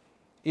that.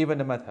 Even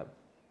the madhab.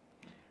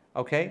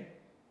 Okay?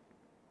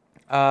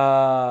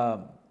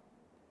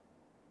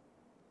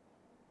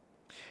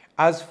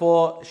 As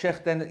for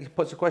Sheikh, then he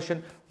puts a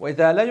question,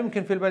 وَإِذَا لَا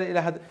يُمْكِنْ فِي الْبَلَدِ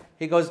إِلَّا حَدٍ.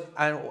 He goes,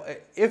 and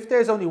if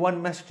there's only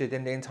one masjid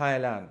in the entire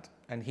land,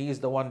 and he is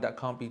the one that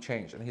can't be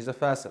changed, and he's a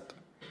fasiq,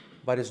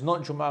 but it's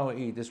not Jum'ah or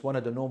Eid, it's one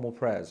of the normal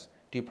prayers,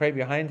 do you pray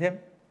behind him?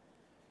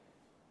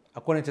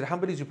 According to the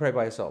Hanbalis, you pray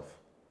by yourself.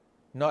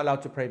 Not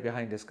allowed to pray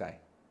behind this guy.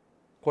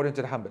 According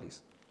to the Hanbalis.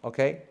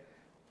 Okay?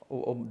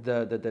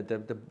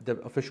 The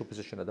official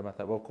position of the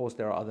madhab. Of course,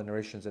 there are other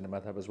narrations in the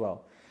madhab as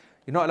well.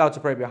 You're not allowed to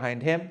pray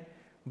behind him,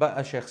 but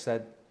as Shaykh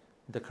said,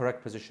 the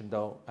correct position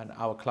though, and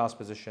our class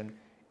position,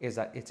 is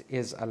that it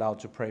is allowed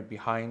to pray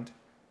behind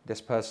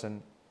this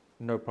person,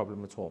 no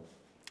problem at all.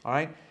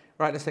 Alright?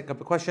 Right, let's take a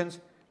couple of questions.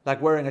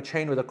 Like wearing a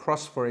chain with a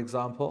cross, for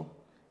example.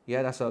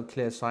 Yeah, that's a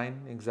clear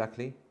sign,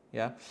 exactly.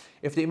 Yeah.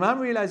 If the imam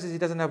realizes he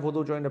doesn't have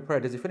wudu during the prayer,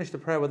 does he finish the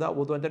prayer without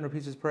wudu and then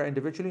repeats his prayer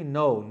individually?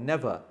 No,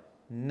 never.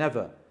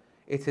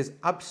 It is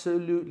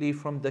absolutely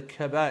from the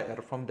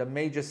kaba'ir, from the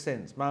major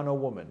sins, man or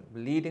woman,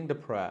 leading the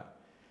prayer,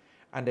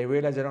 and they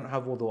realize they don't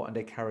have wudu and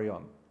they carry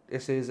on.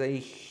 This is a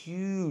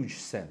huge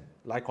sin,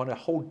 like on a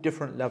whole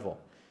different level.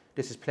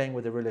 This is playing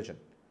with the religion.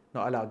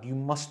 Not allowed. You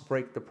must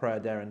break the prayer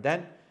there and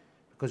then,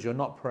 because you're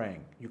not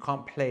praying. You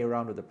can't play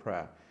around with the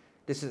prayer.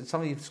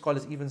 Some of the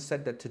scholars even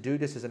said that to do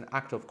this is an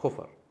act of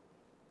kufr.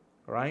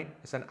 Right?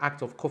 It's an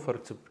act of kufr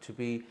to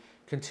be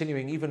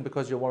continuing, even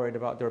because you're worried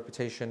about the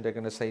reputation, they're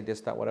going to say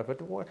this, that, whatever.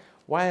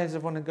 Why is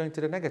everyone going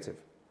to the negative?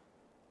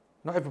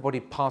 Not everybody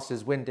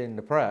passes wind in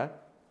the prayer.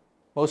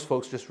 Most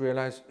folks just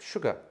realize,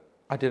 sugar,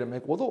 I didn't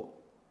make wudu.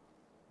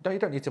 You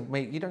don't need to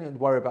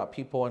worry about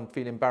people and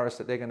feel embarrassed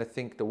that they're going to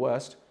think the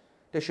worst.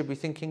 They should be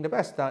thinking the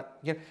best. And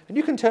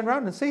you can turn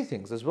around and say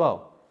things as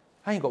well.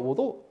 I ain't got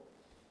wudu.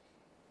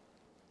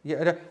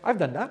 Yeah, I've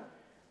done that.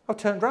 I've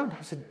turned around.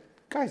 I said,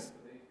 guys,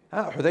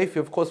 Hudayfi,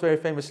 of course, very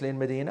famously in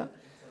Medina.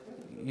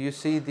 You haven't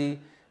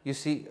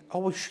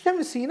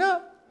seen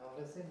that?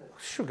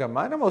 Sugar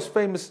man, the most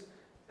famous,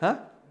 huh?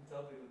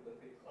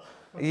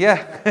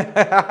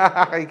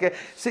 Yeah.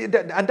 See,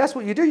 and that's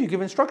what you do. You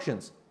give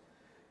instructions.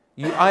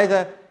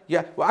 Well,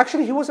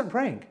 actually, he wasn't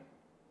praying.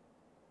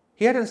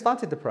 He hadn't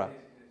started the prayer.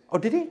 Oh,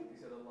 did he? He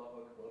said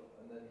Allahu Akbar,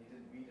 and then he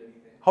didn't read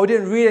anything. Oh, he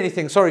didn't read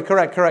anything. Sorry,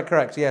 correct.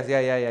 Yes,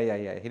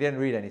 yeah. He didn't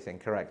read anything,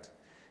 correct.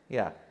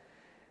 Yeah.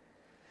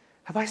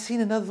 Have I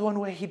seen another one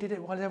where he did it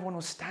while everyone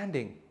was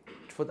standing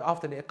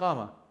after the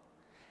iqamah?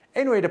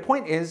 Anyway, the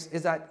point is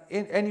that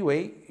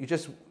you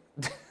just...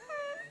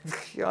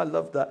 Yeah, I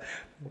love that.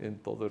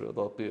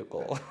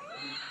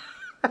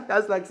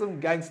 That's like some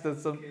gangster,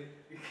 some... He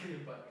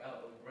came back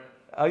out of breath.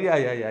 Oh,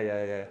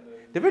 yeah.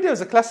 The video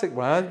is a classic,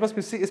 man. It must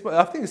be seen,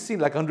 I think it's seen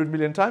like 100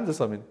 million times or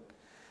something.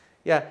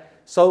 Yeah.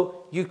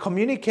 So you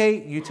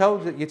communicate, you tell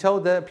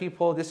the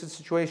people this is the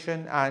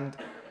situation, and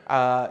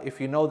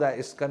if you know that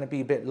it's going to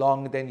be a bit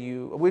long, then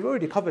we've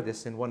already covered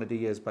this in one of the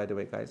years, by the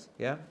way, guys.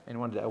 Yeah, in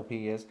one of the LP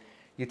years,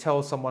 you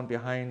tell someone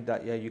behind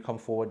that you come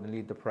forward and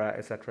lead the prayer,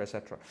 etc.,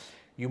 etc.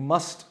 You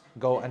must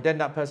go, and then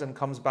that person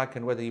comes back,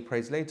 and whether he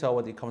prays later or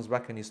whether he comes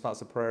back and he starts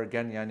the prayer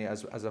again, yani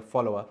as a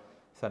follower.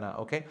 Thana,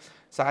 okay.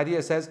 So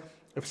idea says,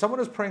 if someone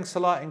was praying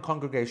salah in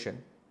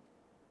congregation,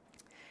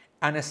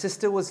 and a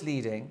sister was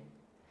leading,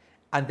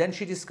 and then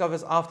she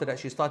discovers after that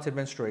she started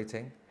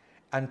menstruating,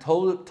 and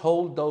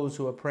told those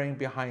who were praying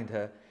behind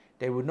her,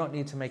 they would not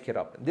need to make it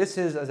up. This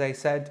is, as I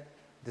said,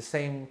 the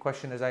same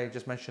question as I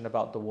just mentioned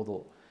about the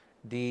wudu,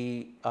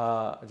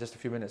 just a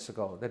few minutes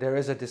ago, that there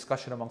is a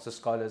discussion amongst the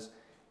scholars,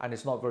 and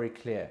it's not very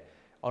clear.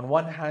 On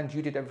one hand,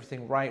 you did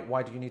everything right,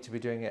 why do you need to be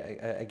doing it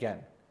again?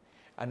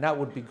 And that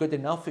would be good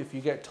enough if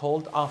you get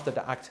told after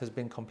the act has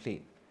been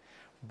complete.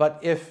 But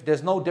if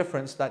there's no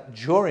difference that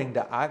during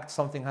the act,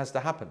 something has to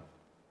happen.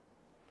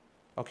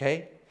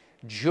 Okay?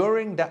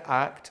 During the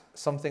act,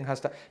 something has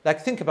to...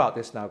 Like, think about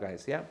this now,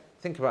 guys, yeah?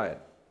 Think about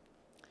it.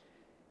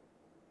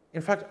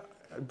 In fact,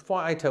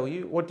 before I tell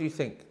you, what do you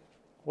think?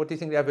 What do you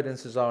think the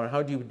evidences are, and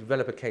how do you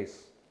develop a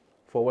case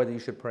for whether you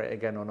should pray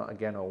again or not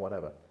again or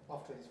whatever?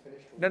 After he's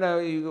finished?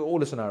 No, all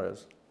the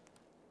scenarios.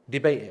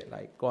 Debate it,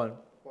 like, go on.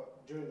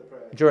 What, during the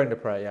prayer? During the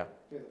prayer, yeah.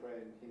 During the prayer,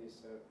 he needs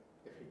to,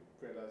 if he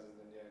realises,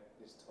 then yeah,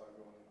 he needs to tell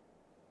everyone.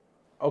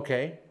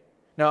 Okay.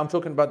 Now I'm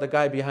talking about the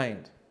guy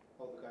behind.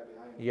 Oh, the guy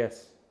behind?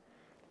 Yes.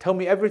 Tell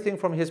me everything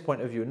from his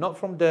point of view, not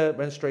from the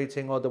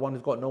menstruating or the one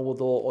who's got no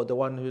wudu or the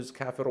one who's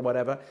kafir or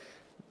whatever.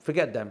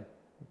 Forget them.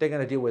 They're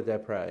going to deal with their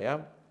prayer,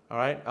 yeah? All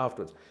right,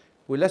 afterwards.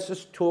 Well,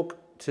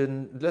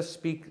 let's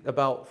speak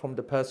about from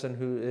the person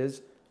who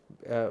is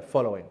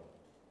following.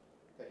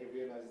 That he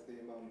realises the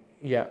imam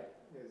Yeah.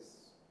 is,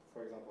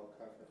 for example,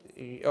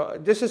 kafir.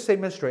 This is say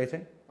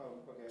menstruating. Oh,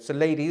 okay. So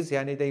ladies,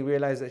 yani, they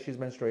realize that she's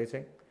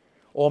menstruating.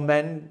 Or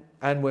men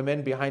and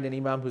women behind an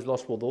imam who's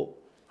lost wudu.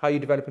 How are you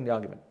developing the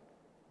argument?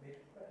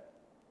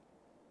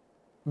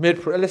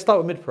 Mid-prayer. Let's start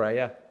with mid-prayer,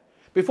 yeah.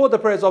 Before the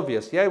prayer is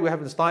obvious, yeah? We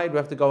haven't started, we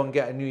have to go and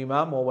get a new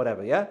imam or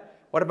whatever, yeah?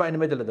 What about in the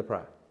middle of the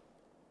prayer?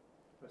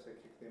 I say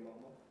kick the imam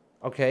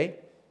off. Okay.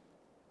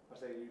 I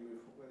say you move,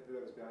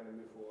 whoever's behind him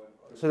move forward.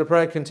 So the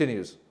prayer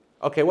continues.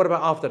 Okay, what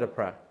about after the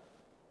prayer?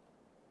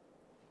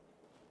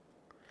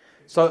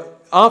 So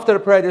after the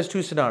prayer, there's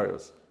two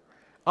scenarios.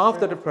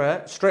 After the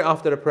prayer, straight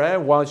after the prayer,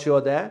 whilst you're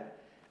there,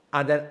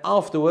 and then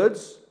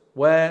afterwards,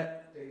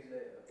 where,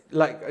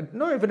 like,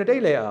 not even a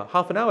day later,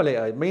 half an hour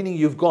later, meaning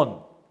you've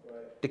gone.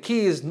 The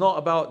key is not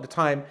about the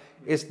time,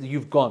 it's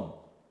you've gone.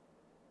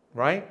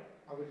 Right?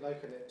 I would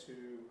liken it to,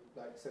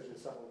 like, Sajda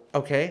Sahul.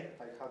 Okay.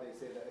 Like how they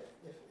say that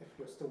if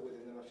you're still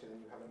within the masjid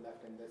and you haven't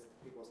left and there's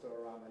people still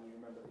around and you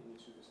remember that you need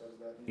to do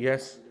Sajda, you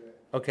Yes. have to do it.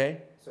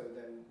 Okay. So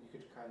then you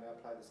could kind of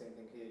apply the same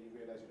thing here. You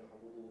realise you don't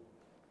have wudu,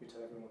 you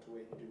tell everyone to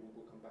wait, you do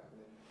wudu, come back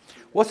and then...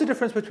 What's the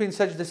difference between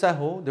Sajda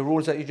Sahu, the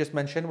rules that you just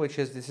mentioned, which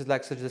is, this is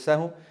like Sajda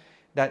Sahu,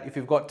 that if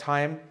you've got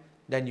time,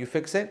 then you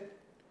fix it,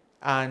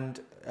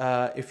 and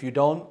if you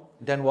don't,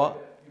 then what?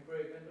 You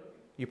pray again, don't you?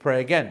 You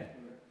pray again.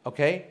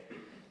 Okay?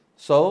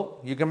 So,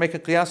 you can make a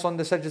qiyas on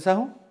the Sajda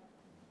Sahu?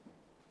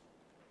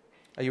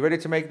 Are you ready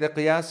to make the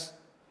qiyas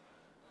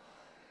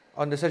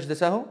on the Sajda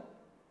Sahu?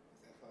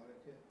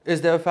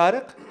 Is there a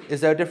fariq?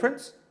 Is there a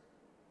difference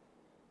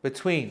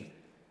between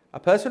a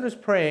person who's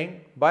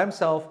praying by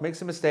himself,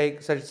 makes a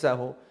mistake, Sajda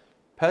Sahu,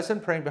 person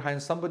praying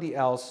behind somebody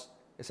else,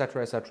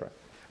 etc., etc.?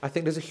 I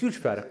think there's a huge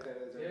fariq.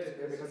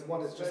 Because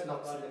one is just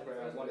not in the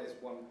prayer, one is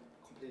one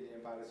completely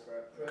invalid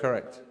prayer.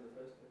 Correct.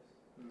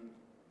 Mm.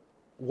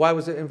 Why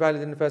was it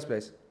invalid in the first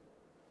place?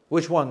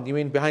 Which one? You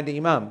mean behind the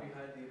imam? Behind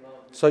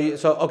the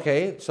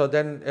imam. So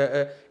then,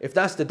 if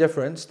that's the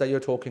difference that you're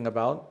talking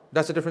about,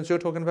 that's the difference you're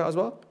talking about as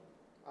well?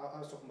 I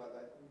was talking about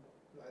that.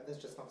 Like,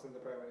 there's just nothing in the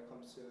prayer when it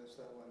comes to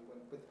Salah when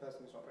with the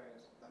person who's not praying.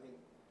 I mean,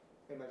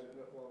 imagine,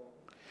 well...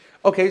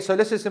 Okay, so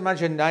let's just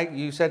imagine, like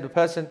you said, the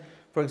person,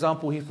 for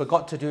example, he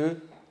forgot to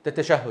do the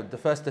tashahhud, the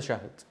first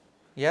tashahhud.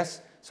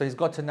 Yes? So he's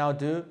got to now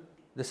do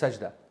the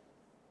sajda.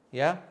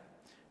 Yeah?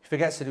 He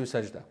forgets to do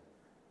sajda.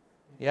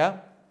 Yeah?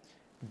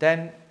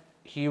 Then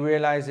he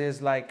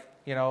realizes, like,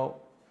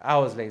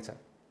 hours later.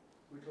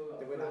 We talk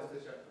They about went out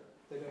first chapter.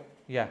 They don't,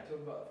 Yeah. We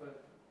talk about first.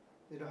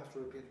 they don't have to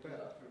repeat the We don't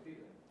prayer. have to repeat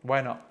it.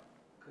 Why not?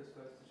 Because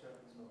first chapter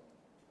is not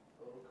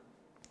a rukn.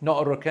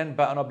 Not a rukn,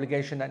 but an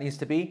obligation that needs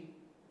to be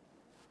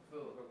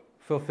Fulfilled.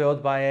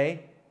 fulfilled by a,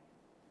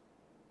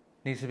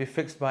 needs to be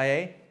fixed by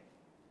a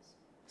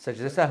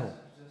sajda sahu.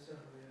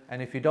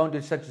 And if you don't do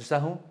sajda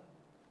sahu,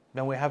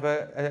 then we have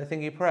a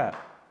thingy prayer.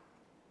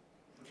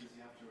 Because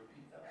you have to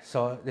repeat that.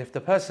 So if the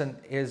person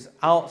is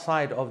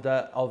outside of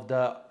the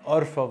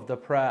urf of the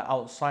prayer,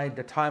 outside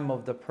the time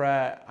of the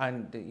prayer,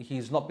 and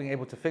he's not being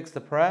able to fix the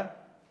prayer,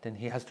 then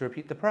he has to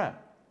repeat the prayer,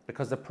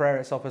 because the prayer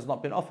itself has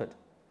not been offered.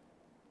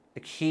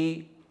 The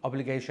key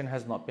obligation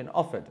has not been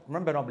offered.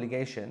 Remember, an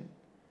obligation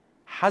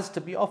has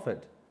to be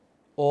offered.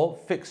 or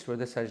fixed with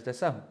the sajda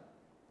sahm.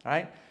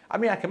 Right? I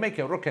mean, I can make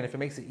it rukn if it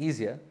makes it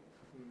easier,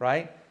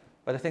 right?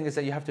 But the thing is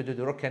that you have to do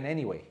the rukn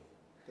anyway.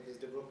 But there's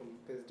a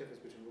difference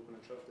between rukn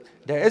and shart,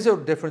 isn't There is a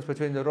difference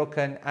between the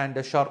rukn and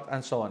the shart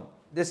and so on.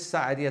 This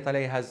Sa'adiyat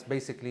alayhi has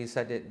basically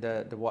said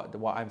it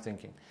what I'm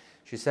thinking.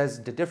 She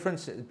says the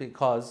difference is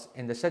because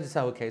in the sajda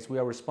sahwi case, we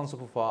are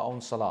responsible for our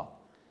own salah,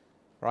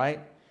 right?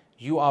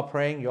 You are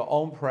praying your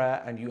own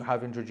prayer and you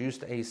have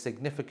introduced a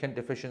significant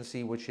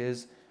deficiency which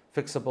is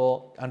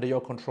fixable, under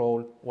your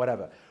control,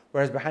 whatever.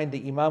 Whereas behind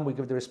the imam, we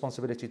give the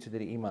responsibility to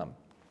the imam.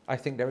 I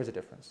think there is a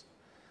difference.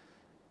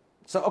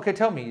 So, okay,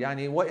 tell me,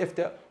 Yani, what if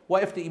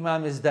the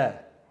imam is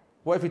there?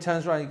 What if he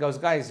turns around and he goes,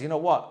 guys, you know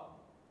what?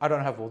 I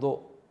don't have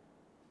wudu.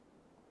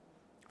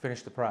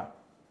 Finish the prayer.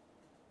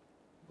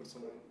 Would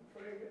someone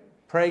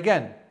Pray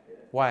again. Yeah.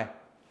 Why?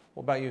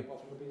 What about you? well,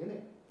 from the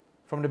beginning?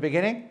 From the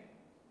beginning?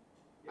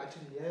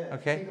 Actually, yeah.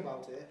 Okay. Think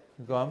about it.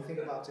 Go on. Think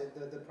about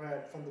it. The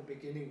prayer from the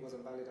beginning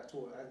wasn't valid at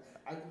all.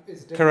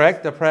 It's different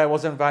Correct, the prayer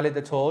wasn't valid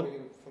at all. from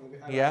the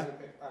beginning. Yeah.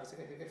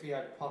 If he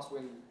had passed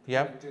when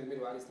Yeah. during the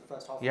middle, at least the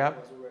first half Yeah. of it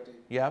was already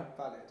Yeah,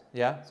 valid.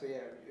 yeah. So yeah,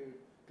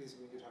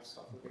 basically you'd have to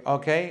start from the beginning.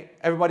 Okay,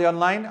 everybody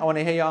online, I want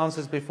to hear your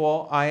answers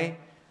before I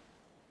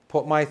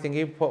put my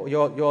thingy, put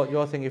your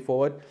thingy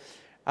forward.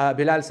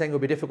 Bilal saying it will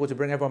be difficult to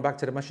bring everyone back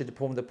to the masjid to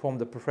perform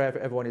the prayer if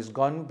everyone is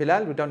gone.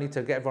 Bilal, we don't need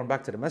to get everyone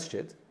back to the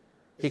masjid.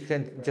 He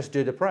can just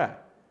do the prayer.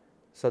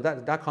 So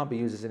that can't be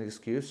used as an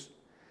excuse.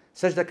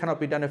 Sajda cannot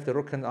be done if the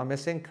rukn are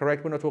missing.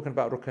 Correct, we're not talking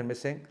about rukn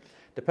missing.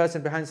 The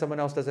person behind someone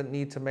else doesn't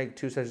need to make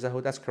two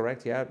sajda. That's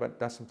correct, yeah, but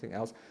that's something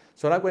else.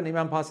 So like when the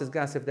imam passes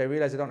gas, if they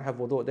realize they don't have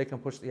wudu, they can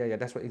push, yeah,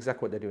 that's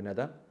exactly what they do,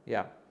 Nada.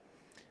 Yeah.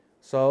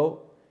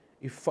 So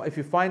if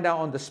you find out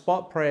on the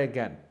spot, pray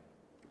again.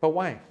 But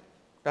why?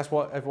 That's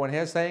what everyone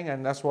here is saying,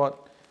 and that's why?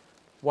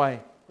 What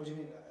do you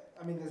mean?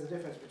 I mean, there's a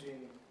difference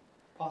between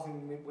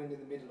passing wind in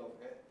the middle of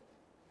it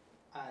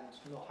and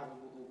not having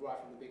wudu right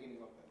from the beginning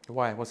of it.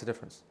 Why? What's the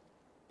difference?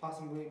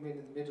 Passing wind in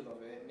the middle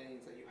of it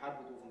means that you had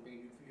wudu from the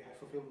beginning, you had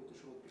fulfilled the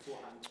shurut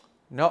beforehand.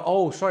 No,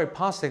 oh, sorry,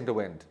 passing the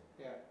wind.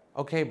 Yeah.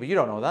 Okay, but you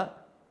don't know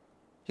that.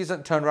 He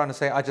doesn't turn around and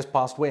say, I just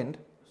passed wind.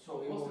 So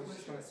What what's was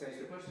the he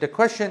question? trying to say?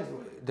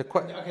 The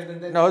question, Okay,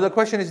 then no, the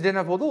question is he didn't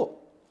have wudu.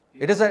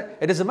 It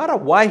doesn't matter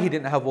why he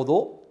didn't have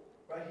wudu.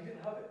 Right, he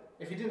didn't have it.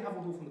 if he didn't have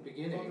wudu from the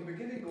beginning, From the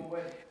beginning or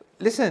when?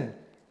 Listen,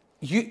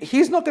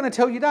 he's not going to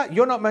tell you that.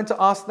 You're not meant to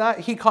ask that.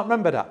 He can't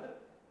remember that.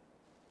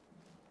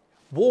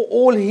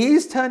 All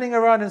he's turning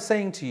around and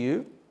saying to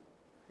you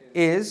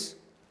is,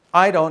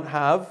 I don't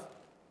have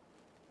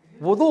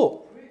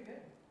wudu. Pray again.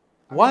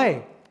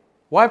 Why?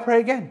 Why pray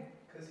again?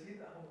 Because he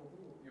didn't have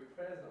wudu. Your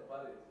prayer is not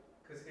valid.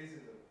 Because his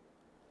isn't.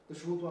 the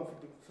shurut weren't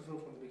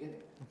fulfilled from the beginning.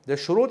 The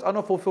shurut are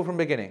not fulfilled from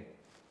the beginning.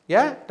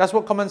 Yeah? That's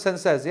what common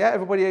sense says. Yeah?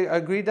 Everybody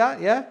agreed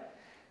that? Yeah?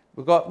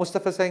 We've got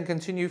Mustafa saying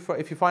continue,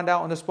 if you find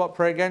out on the spot,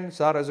 pray again.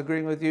 Sarah is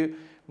agreeing with you.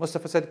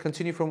 Mustafa said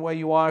continue from where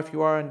you are if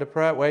you are in the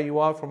prayer, where you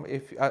are from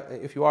if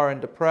you are in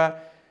the prayer,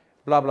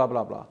 blah, blah,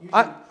 blah, blah.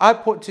 I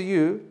put to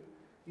you,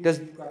 does-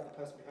 Usually you grab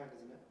the person behind,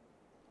 isn't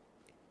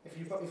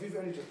it? If you've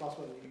only just passed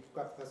one, you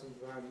grab the person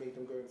behind, make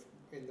them go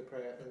in the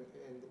prayer,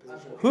 in the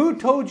position. who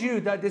told you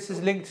that this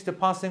is linked to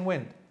passing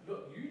wind?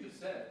 Look, you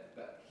just said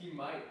that he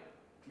might.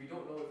 We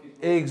don't know if he's.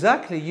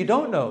 Exactly, you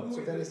don't know.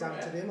 So then it's down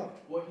to the imam.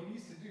 What he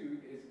needs to do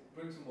is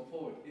bring someone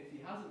forward. If he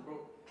hasn't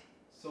broke,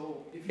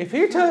 so If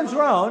he turns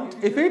around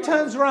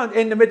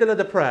in the middle of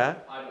the prayer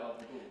I don't have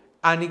wudu.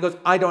 and he goes,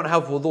 I don't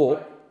have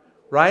wudu,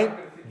 right?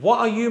 What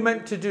are you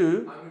meant to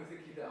do? I'm going to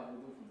think he didn't have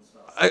wudu from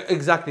the start.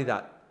 Exactly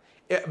that.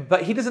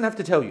 But he doesn't have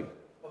to tell you.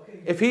 Okay.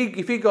 If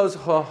he goes,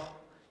 oh,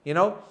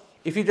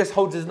 if he just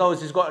holds his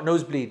nose, he's got a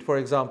nosebleed, for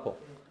example.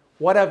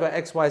 Whatever,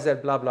 X, Y, Z,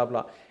 blah, blah,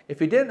 blah. If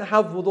he didn't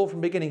have wudu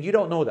from the beginning, you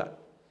don't know that.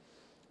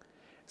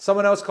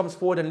 Someone else comes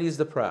forward and leads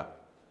the prayer.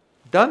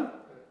 Done?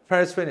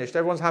 Prayer is finished.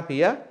 Everyone's happy,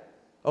 yeah?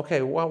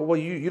 Okay, well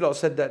you lot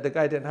said that the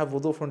guy didn't have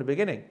wudu from the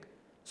beginning.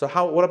 So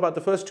what about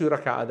the first 2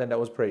 rak'ah then that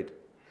was prayed?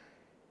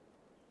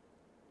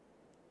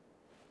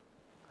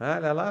 Huh,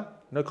 Lala?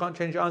 No, can't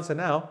change your answer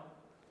now.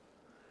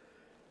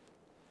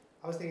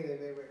 I was thinking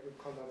they would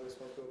come down with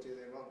responsibility of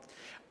the imam.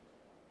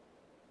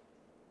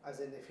 As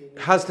in, if he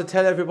knew, Has to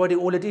tell everybody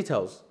all the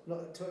details.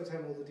 not to tell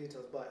him all the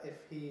details, but if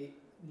he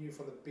knew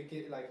from the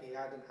beginning, like he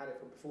hadn't had it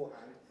from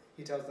beforehand,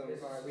 he tells them,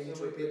 all right, we need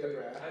to repeat the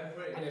prayer. I'm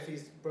praying. And if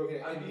he's broken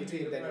it I'm in leading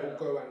between, the then prayer.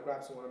 he'll go and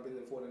grab someone and bring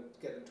them forward and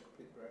get them to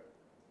complete the prayer.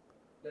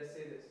 Let's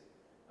say this.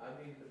 I'm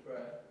reading the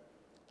prayer.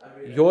 I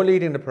realize, You're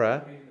leading the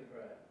prayer. I'm reading the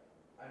prayer.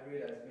 I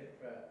realize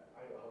mid-prayer,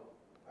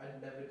 I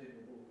never did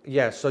wudu.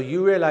 Yes, so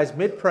you realize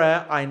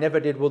mid-prayer, I never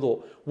did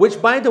wudu. Which,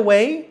 by the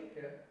way,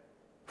 Okay.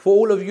 for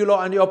all of you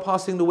lot and you're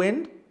passing the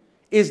wind,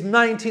 is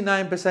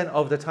 99%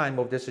 of the time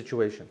of this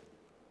situation.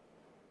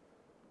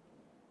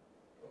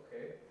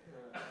 Okay.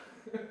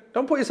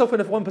 Don't put yourself in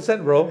the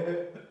 1%, bro.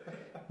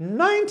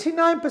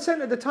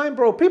 99% of the time,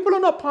 bro. People are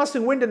not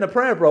passing wind in the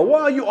prayer, bro.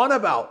 What are you on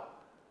about?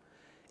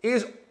 It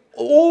is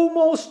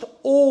almost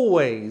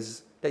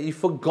always that you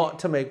forgot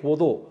to make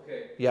wudu.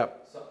 Okay.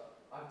 Yep. So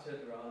I've turned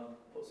around,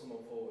 put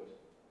someone forward.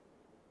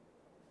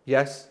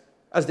 Yes.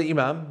 As the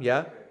imam, yeah.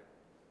 Okay.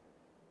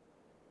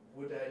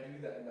 Would I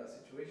do that in that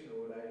situation,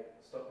 or would I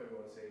stop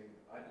everyone saying,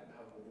 I didn't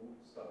have wudu,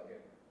 start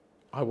again?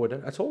 I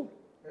wouldn't at all.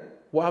 Huh?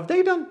 What have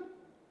they done?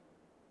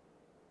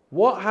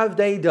 What have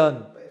they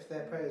done? But if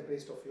their prayer is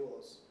based off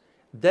yours,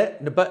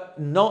 But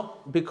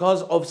not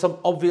because of some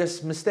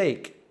obvious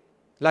mistake,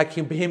 like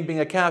him being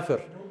a kafir.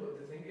 No, but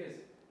the thing is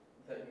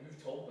that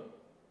you've told them.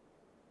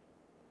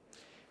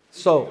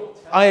 So,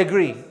 I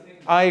agree.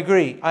 I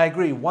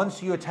agree.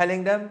 Once you're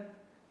telling them,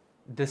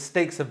 the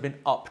stakes have been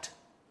upped.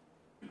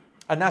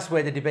 And that's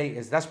where the debate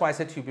is. That's why I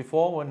said to you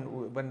before,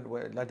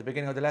 when at the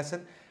beginning of the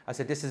lesson, I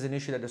said this is an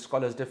issue that the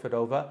scholars differed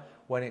over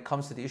when it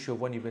comes to the issue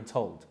of when you've been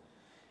told.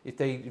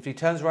 If he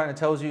turns around and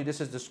tells you this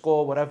is the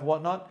score, whatever,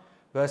 whatnot,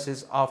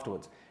 versus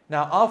afterwards.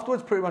 Now,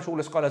 afterwards, pretty much all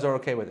the scholars are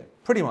okay with it.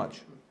 Pretty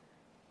much.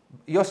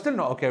 You're still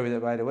not okay with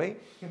it, by the way.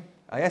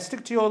 I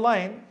stick to your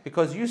line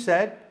because you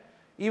said,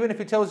 even if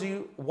he tells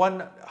you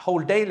one whole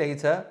day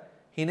later,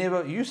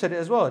 you said it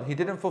as well, he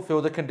didn't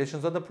fulfill the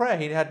conditions of the prayer.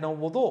 He had no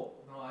wudu.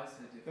 No, I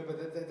said it. no,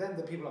 but then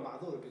the people are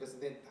ma'dhur because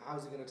then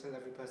how's he going to tell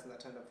every person that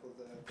turned up for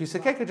the... Piece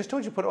of cake, I just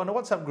told you, put it on the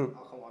WhatsApp group.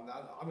 Oh, come on.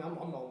 I mean,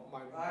 I'm not my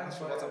I'm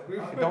national fine. WhatsApp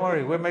group. Don't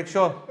worry, we'll make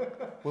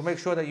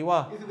sure that you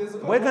are.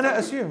 We're going to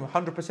assume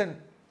 100%.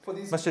 For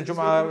these Masjid these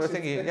Jum'ah groups,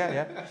 thingy,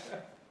 yeah.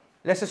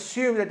 Let's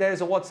assume that there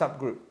is a WhatsApp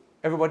group.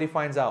 Everybody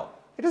finds out.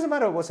 It doesn't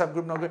matter WhatsApp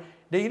group, not group.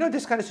 You know,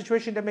 this kind of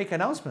situation, they make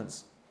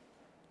announcements.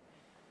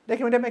 They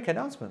make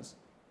announcements.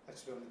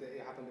 Actually,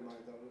 it happened in my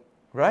room.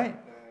 Right?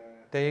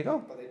 There you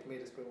go. But they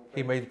made us pray.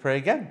 He made the prayer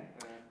again.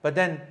 Uh, But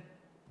then,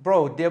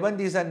 bro,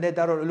 Deobandis and their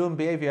Darul Uloom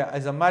behavior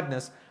is a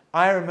madness.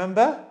 I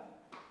remember,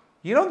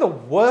 you know the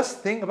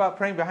worst thing about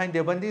praying behind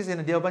Deobandis in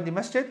a Deobandi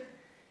masjid?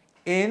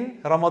 In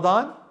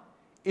Ramadan,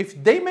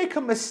 if they make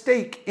a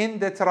mistake in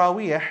the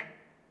Taraweeh,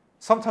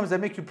 sometimes they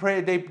make you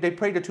pray, they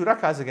pray the 2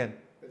 rak'ahs again.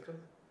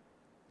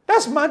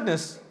 That's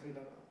madness.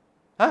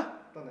 Huh?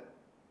 Done it.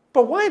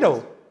 But why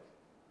though?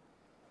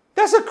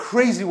 That's a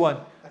crazy one.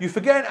 You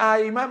forget,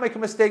 you might make a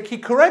mistake, he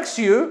corrects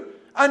you,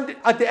 and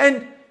at the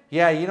end,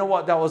 yeah, you know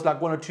what, that was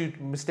like 1 or 2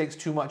 mistakes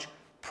too much,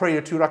 pray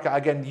the 2 rak'ah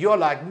again. You're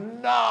like,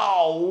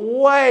 no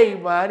way,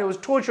 man, it was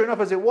torture enough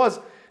as it was.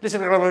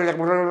 Listen,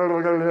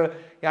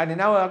 yeah, and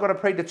now I've got to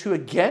pray the 2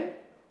 again?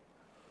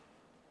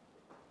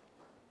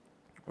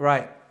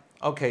 Right,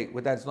 okay,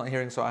 with that, it's not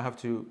hearing, so I have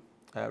to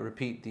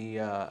repeat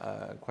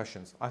the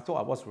questions. I thought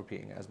I was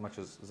repeating it as much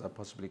as I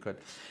possibly could.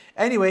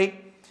 Anyway,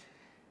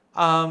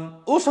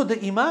 also the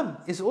Imam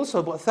is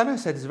also, what Thana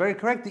said is very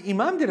correct. The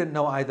Imam didn't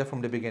know either from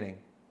the beginning.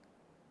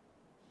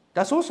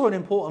 That's also an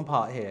important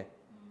part here.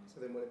 So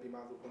then would it be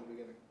ma'dhur from the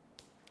beginning?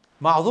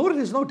 Ma'dhur,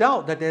 there's no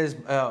doubt that there's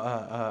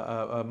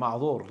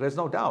ma'dhur. There's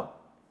no doubt.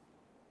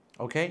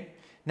 Okay?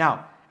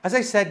 Now, as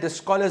I said, the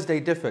scholars, they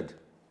differed.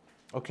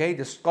 Okay?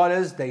 The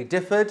scholars, they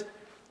differed,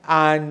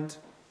 and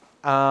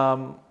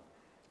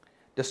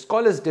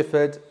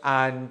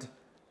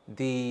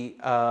the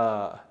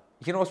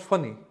you know what's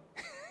funny?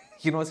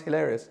 You know what's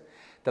hilarious?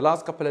 The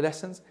last couple of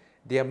lessons,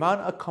 the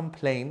amount of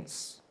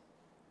complaints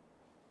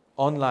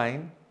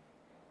online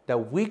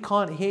that we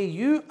can't hear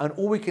you and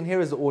all we can hear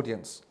is the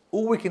audience.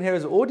 All we can hear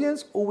is the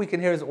audience, all we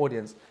can hear is the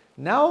audience.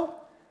 Now,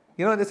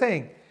 you know what they're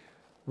saying?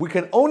 We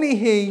can only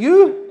hear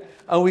you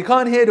and we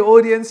can't hear the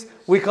audience,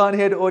 we can't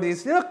hear the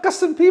audience. They're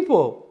custom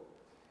people.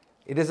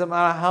 It doesn't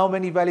matter how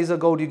many valleys of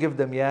gold you give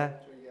them, yeah?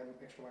 So you have an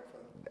extra mic for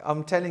them.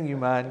 I'm telling you,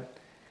 man.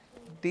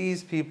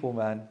 These people,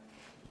 man.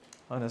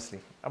 Honestly,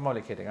 I'm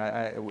only kidding.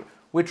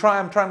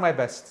 I'm trying my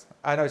best.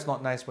 I know it's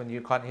not nice when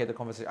you can't hear the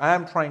conversation. I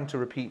am trying to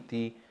repeat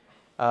the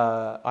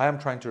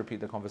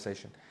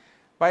conversation.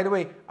 By the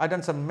way, I've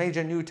done some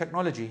major new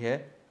technology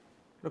here.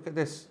 Look at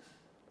this.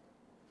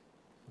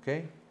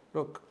 Okay,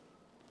 look.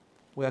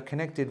 We are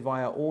connected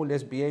via all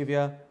this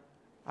behavior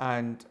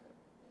and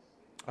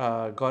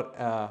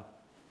got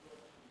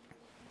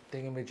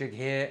thingamajig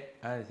here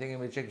and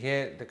thingamajig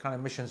here, the kind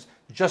of missions,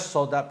 just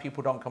so that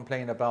people don't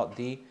complain about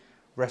the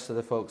rest of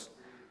the folks.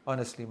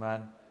 Honestly,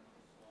 man.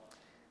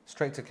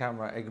 Straight to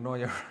camera, ignore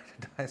your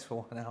dice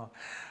for 1 hour.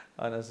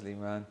 Honestly,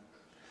 man.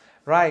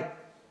 Right.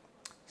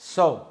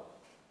 So,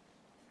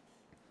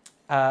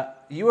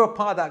 you were a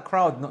part of that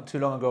crowd not too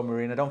long ago,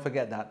 Marina. Don't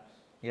forget that.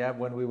 Yeah,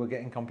 when we were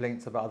getting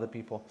complaints about other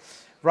people.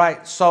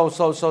 Right. So.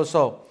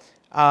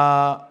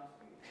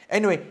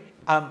 Anyway,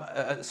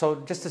 so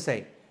just to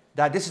say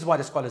that this is why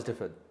the scholars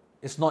differed.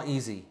 It's not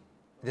easy.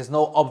 There's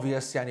no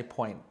obvious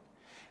point.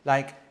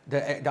 Like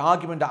the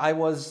argument that I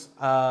was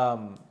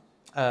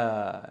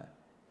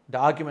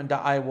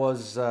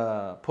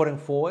putting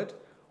forward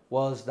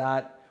was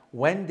that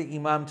when the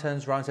Imam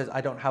turns around and says,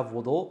 I don't have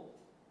wudu,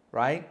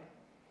 right?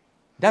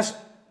 That's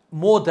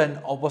more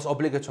than was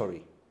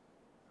obligatory.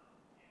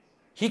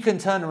 He can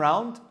turn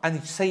around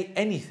and say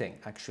anything,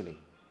 actually.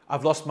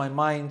 I've lost my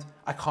mind,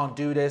 I can't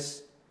do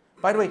this.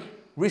 By the way,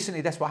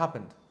 recently that's what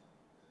happened.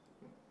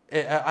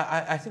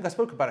 I think I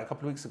spoke about it a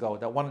couple of weeks ago,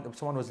 that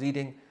someone was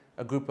leading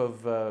a group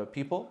of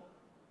people,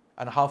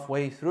 and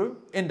halfway through,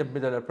 in the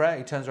middle of the prayer,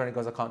 he turns around and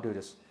goes, I can't do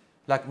this.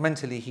 Like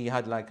mentally, he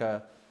had like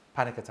a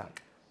panic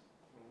attack.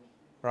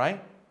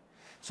 Right?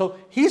 So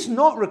he's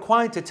not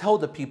required to tell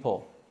the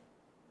people,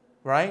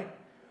 right?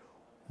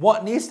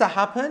 What needs to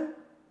happen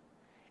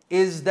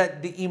is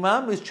that the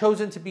imam is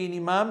chosen to be an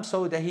imam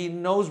so that he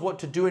knows what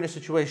to do in a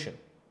situation.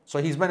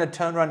 So he's meant to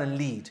turn around and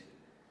lead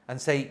and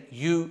say,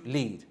 you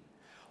lead.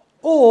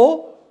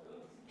 Or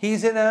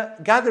he's in a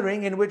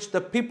gathering in which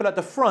the people at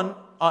the front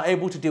are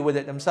able to deal with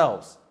it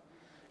themselves.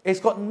 It's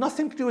got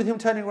nothing to do with him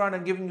turning around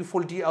and giving you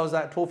full details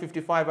that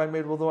 12:55 I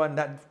made wudu and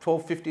that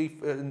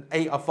 12:58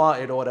 I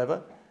farted or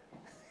whatever.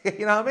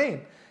 You know what I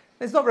mean?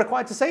 It's not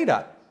required to say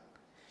that.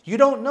 You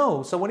don't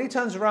know. So when he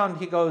turns around,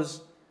 he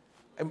goes,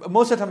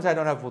 most of the times I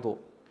don't have wudu.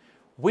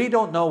 We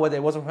don't know whether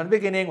it wasn't from the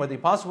beginning, whether he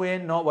passed away,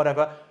 not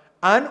whatever.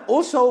 And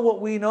also what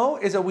we know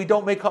is that we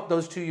don't make up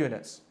those 2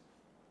 units.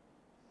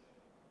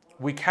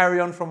 We carry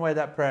on from where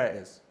that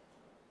prayer is.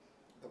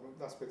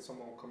 That's with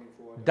someone coming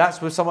forward.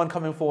 That's with someone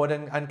coming forward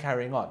and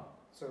carrying on.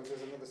 So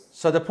there's another.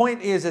 So the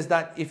point is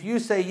that if you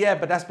say, yeah,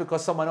 but that's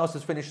because someone else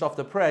has finished off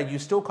the prayer, you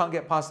still can't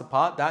get past the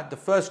part that the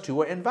first 2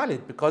 were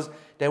invalid because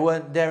they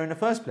weren't there in the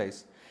first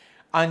place.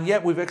 And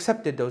yet we've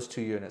accepted those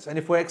 2 units. And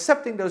if we're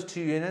accepting those 2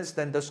 units,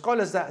 then the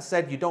scholars that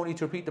said you don't need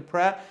to repeat the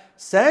prayer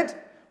said,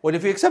 well,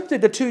 if you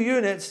accepted the 2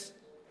 units,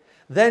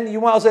 then you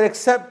might as well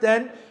accept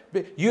then.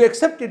 You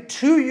accepted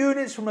 2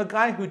 units from a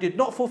guy who did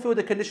not fulfill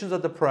the conditions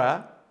of the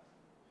prayer.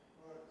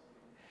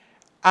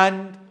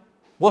 And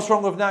what's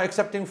wrong with now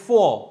accepting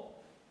 4?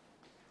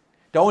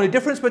 The only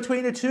difference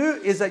between the 2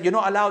 is that you're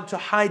not allowed to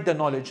hide the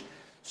knowledge.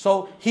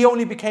 So he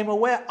only became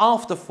aware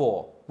after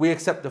 4. We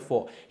accept the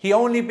 4. He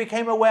only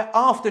became aware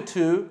after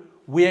 2.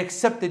 We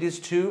accepted his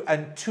 2,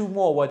 and 2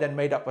 more were then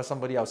made up by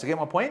somebody else. You get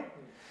my point?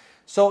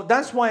 So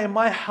that's why in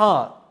my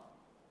heart,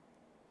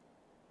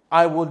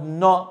 I would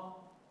not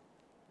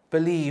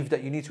believe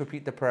that you need to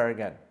repeat the prayer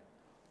again.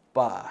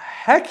 But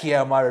heck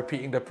yeah, am I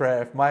repeating the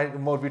prayer if my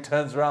Maulvi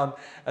turns around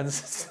and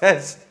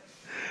says,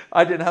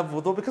 I didn't have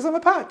wudu because I'm a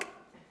pack.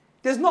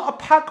 There's not a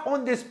pack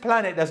on this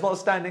planet that's not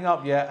standing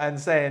up yet and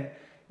saying,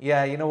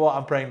 yeah, you know what,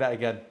 I'm praying that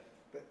again.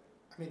 But,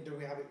 I mean, do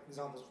we have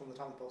examples from the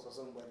time of the Prophet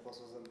where the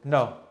Prophet?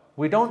 No,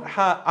 we don't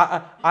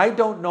have, I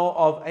don't know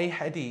of a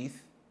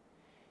hadith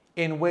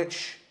in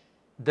which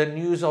the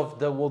news of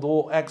the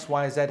wudu X,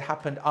 Y, Z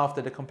happened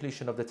after the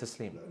completion of the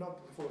taslim.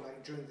 Not before,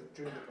 like during the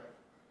prayer.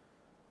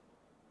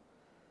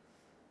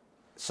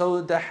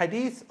 So the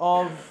hadith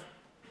of,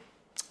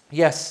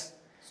 yes.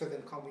 So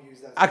then can't we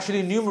use that?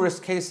 Actually, numerous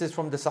cases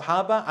from the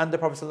Sahaba and the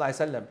Prophet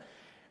ﷺ.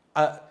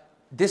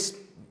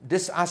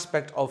 This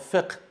aspect of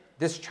fiqh,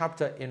 this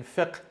chapter in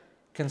fiqh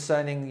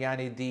concerning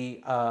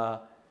the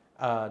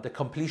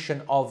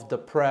completion of the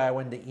prayer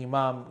when the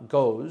imam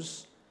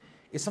goes,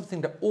 is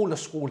something that all the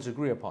schools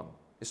agree upon.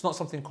 It's not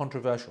something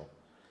controversial.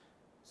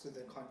 So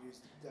they can't use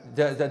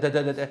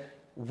that.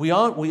 We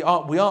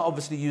are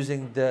obviously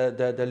using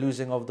the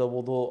losing of the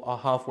wudu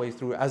halfway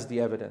through as the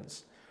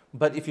evidence.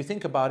 But if you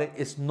think about it,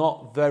 it's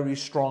not very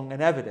strong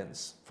an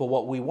evidence for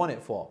what we want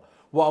it for.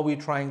 What are we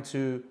trying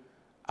to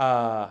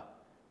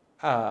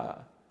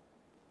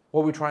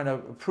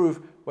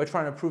prove? We're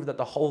trying to prove that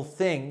the whole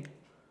thing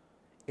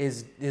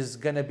is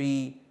going to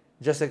be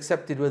just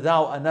accepted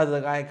without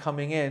another guy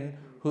coming in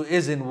who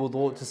is in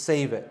wudu to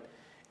save it.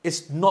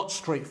 It's not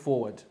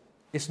straightforward.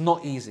 It's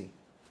not easy.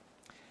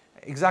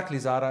 Exactly,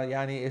 Zara.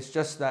 It's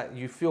just that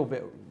you feel a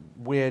bit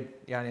weird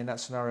in that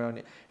scenario.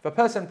 If a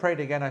person prayed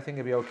again, I think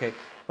it'd be okay.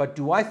 But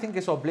do I think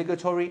it's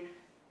obligatory?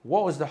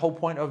 What was the whole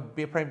point of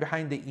praying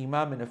behind the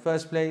imam in the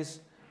first place?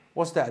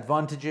 What's the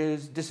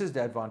advantages? This is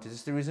the advantage.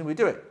 It's the reason we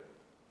do it.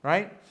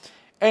 Right?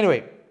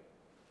 Anyway,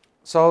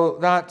 so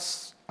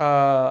that's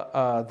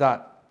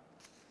that.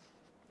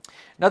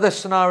 Another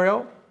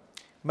scenario,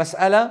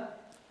 mas'ala,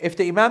 if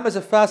the imam is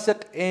a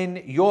fasiq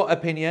in your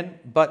opinion,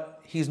 but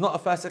he's not a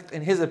fasiq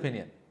in his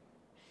opinion.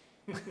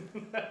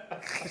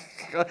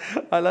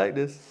 I like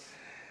this.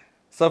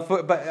 So,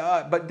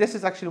 but this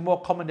is actually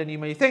more common than you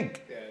may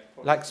think. Yeah,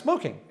 like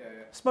smoking. Yeah.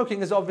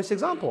 Smoking is an obvious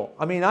example.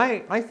 I mean,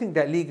 I think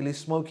that legally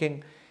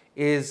smoking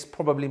is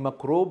probably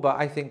makruh, but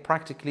I think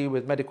practically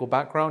with medical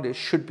background, it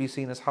should be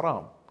seen as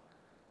haram.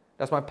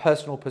 That's my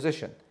personal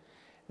position.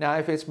 Now,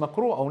 if it's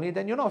makruh only,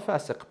 then you're not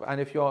fasiq.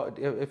 And if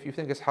you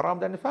think it's haram,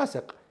 then it's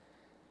fasiq.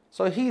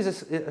 So he's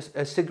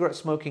a cigarette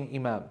smoking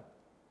imam,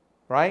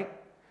 right?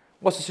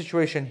 What's the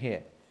situation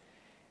here?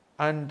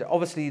 And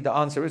obviously the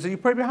answer is that you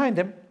pray behind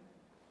him.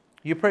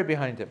 You pray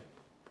behind him.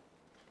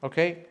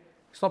 Okay?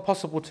 It's not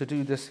possible to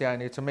do this,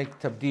 to make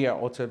tabdi'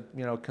 or to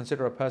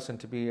consider a person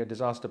to be a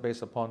disaster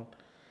based upon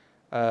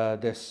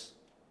this.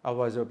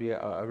 Otherwise, it will be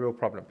a real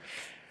problem.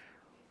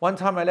 One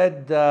time I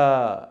led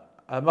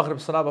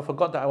Maghrib Salah, but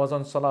forgot that I was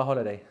on Salah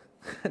holiday.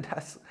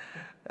 That's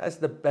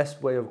the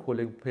best way of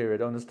calling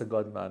period, honest to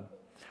God, man.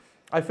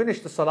 I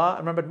finished the Salah, I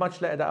remembered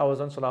much later that I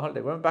was on Salah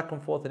holiday. We went back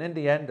and forth, and in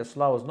the end, the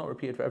Salah was not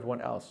repeated for everyone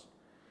else.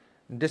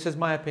 And this is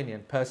my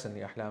opinion,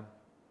 personally, Ahlam.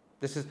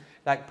 This is,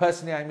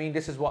 personally, I mean,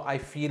 this is what I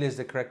feel is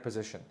the correct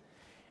position.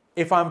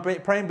 If I'm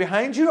praying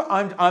behind you,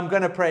 I'm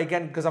going to pray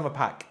again because I'm a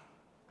pack.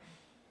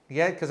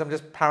 Yeah, because I'm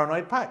just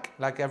paranoid pack,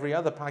 like every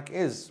other pack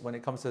is when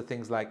it comes to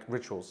things like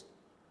rituals.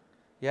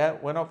 Yeah,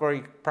 we're not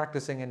very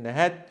practicing in the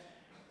head,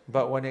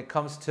 but when it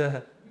comes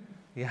to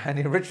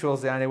any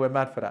rituals, we're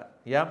mad for that.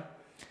 Yeah.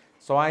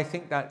 So I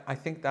think that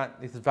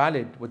it's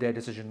valid with their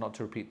decision not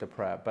to repeat the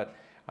prayer, but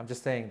I'm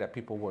just saying that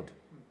people would.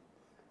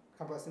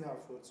 Couple of scenario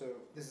thought. So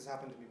this has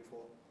happened to me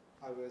before.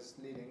 I was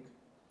leading.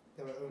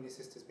 There were only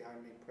sisters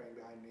behind me, praying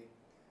behind me,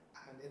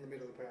 and in the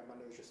middle of the prayer, my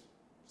nose just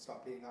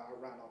started bleeding out.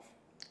 I ran off.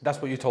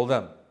 That's what you told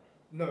them.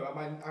 No,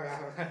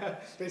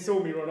 they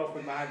saw me run off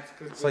with my hands.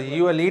 So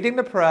you were leading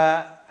the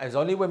prayer. There's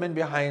only women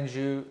behind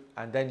you,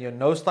 and then your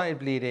nose started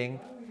bleeding.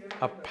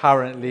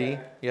 Apparently,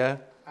 yeah.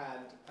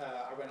 And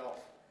I went off.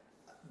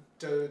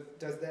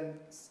 Does then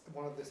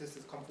one of the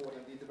sisters come forward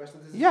and lead the rest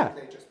of the sisters? Yeah.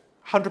 They just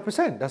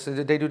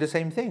 100%. They do the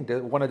same thing.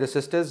 One of the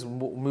sisters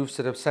moves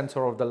to the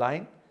center of the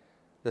line,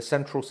 the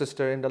central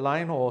sister in the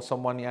line, or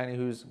someone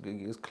who's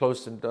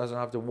close and doesn't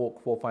have to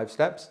walk 4 or 5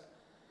 steps.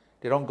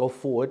 They don't go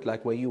forward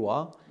like where you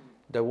are.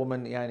 The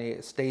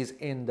woman stays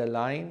in the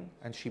line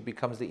and she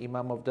becomes the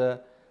imam of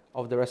the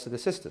rest of the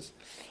sisters.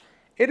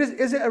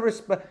 Is it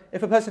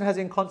if a person has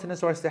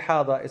incontinence or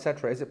istihada,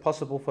 etc., is it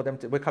possible for them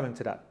to, we're coming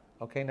to that,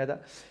 okay,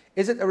 Nada?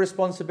 Is it a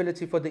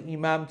responsibility for the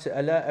imam to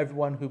alert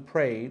everyone who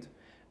prayed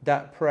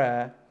that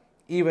prayer,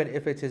 even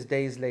if it is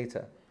days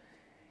later?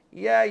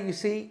 Yeah, you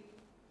see,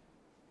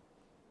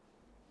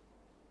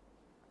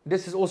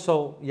 this is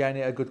also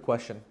a good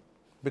question,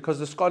 because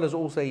the scholars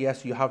all say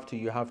yes, you have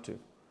to.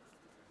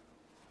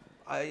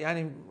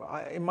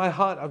 In my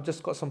heart, I've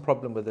just got some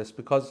problem with this,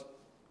 because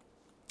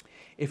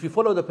if you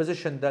follow the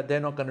position that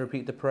they're not going to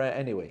repeat the prayer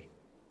anyway,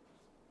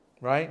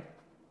 right?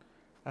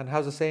 And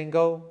how's the saying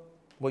go?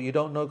 What you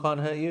don't know can't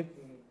hurt you,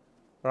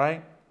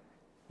 right?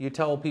 You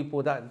tell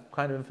people that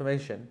kind of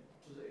information,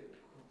 Does it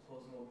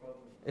cause more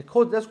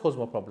problems? it does cause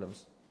more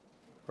problems,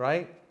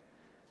 right?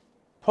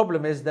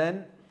 Problem is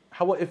then,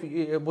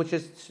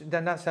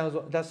 that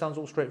sounds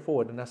all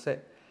straightforward, and that's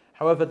it.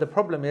 However, the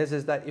problem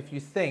is that if you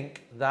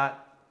think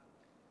that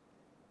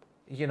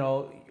you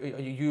know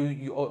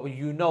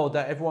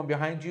that everyone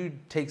behind you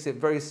takes it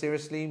very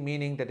seriously,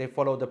 meaning that they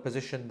follow the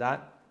position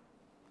that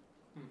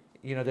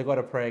they got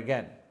to pray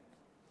again,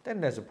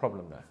 then there's a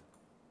problem there.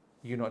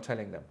 You're not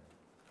telling them.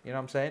 You know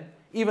what I'm saying?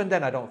 Even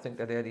then, I don't think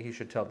that he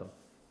should tell them.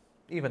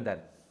 Even then.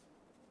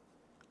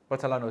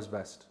 But Allah knows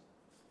best.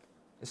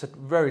 It's a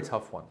very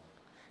tough one.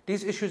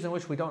 These issues in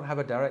which we don't have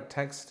a direct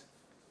text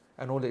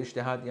and all the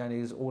ijtihad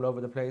is all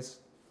over the place,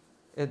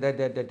 they're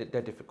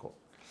difficult.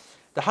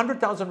 The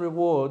 100,000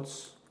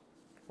 rewards,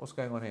 what's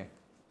going on here?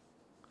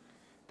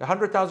 The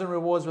 100,000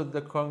 rewards with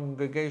the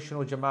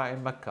congregational jama'ah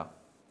in Mecca.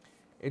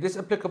 It is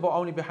applicable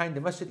only behind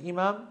the masjid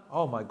imam?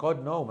 Oh my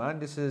God, no man.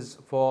 This is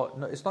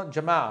it's not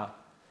jama'ah.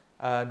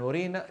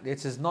 Noreen,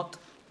 it is not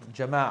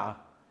jama'ah.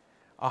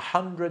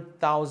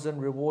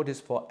 100,000 reward is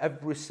for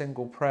every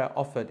single prayer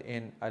offered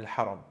in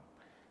Al-Haram.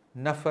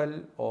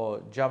 Nafal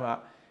or jama'ah.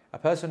 A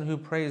person who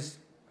prays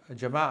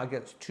jama'ah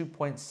gets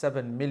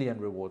 2.7 million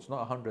rewards, not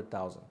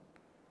 100,000.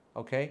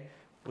 Okay?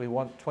 We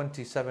want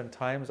 27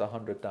 times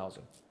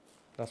 100,000.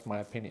 That's my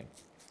opinion.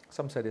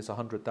 Some said it's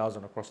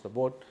 100,000 across the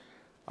board.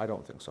 I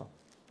don't think so.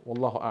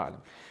 Wallahu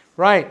a'lam.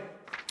 Right.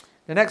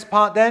 The next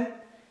part then,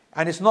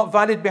 and it's not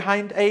valid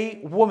behind a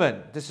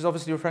woman. This is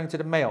obviously referring to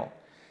the male.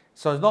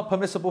 So it's not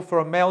permissible for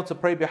a male to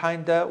pray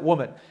behind a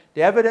woman.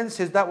 The evidence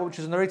is that which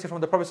is narrated from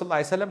the Prophet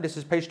ﷺ. This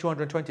is page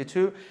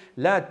 222.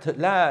 لا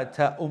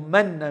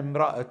تؤمن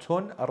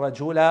امرأة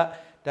الرجل,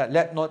 that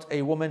let not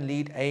a woman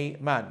lead a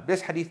man.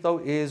 This hadith though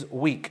is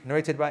weak,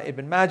 narrated by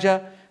Ibn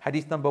Majah,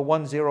 hadith number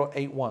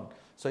 1081.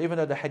 So even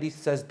though the hadith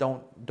says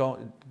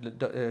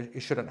it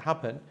shouldn't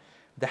happen,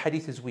 the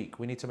hadith is weak.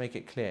 We need to make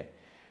it clear.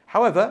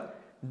 However,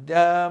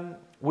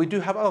 we do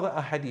have other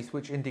hadith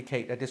which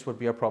indicate that this would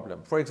be a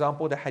problem. For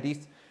example, the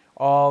hadith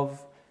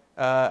of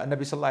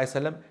Nabi sallallahu alaihi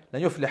wasallam,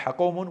 لَنْ يُفْلِحَ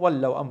قَوْمٌ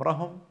وَلَّوْ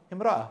أَمْرَهُمْ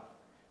إِمْرَأَةٌ,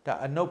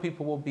 that no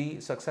people will be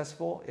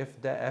successful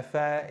if their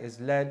affair is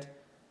led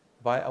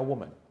by a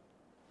woman.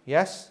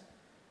 Yes?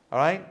 All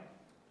right?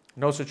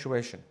 No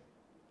situation.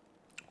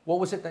 What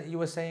was it that you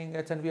were saying,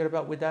 Tanveer,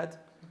 about Widad?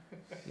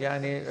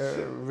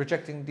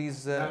 Rejecting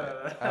these...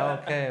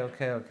 Okay.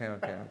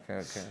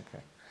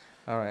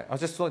 All right. I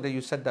just thought that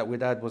you said that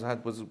Widad was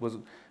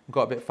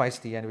got a bit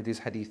feisty with these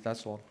hadith,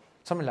 that's all.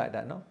 Something like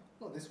that, no?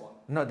 not this one.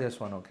 Not this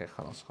one, okay.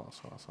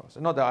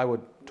 Khalas. Not that I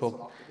would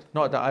talk...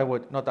 Not that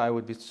I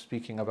would be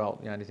speaking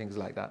about things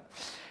like that.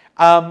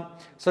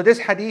 So this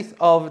hadith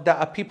of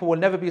that people will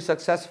never be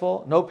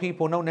successful,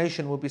 no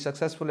nation will be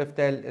successful if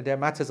their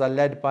matters are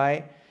led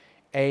by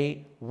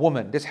a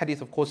woman. This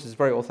hadith, of course, is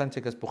very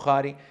authentic as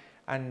Bukhari,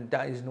 and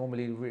that is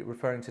normally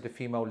referring to the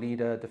female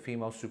leader, the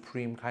female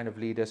supreme kind of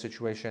leader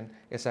situation,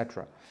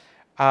 etc.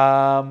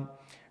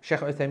 Shaykh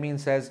Uthaymeen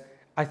says,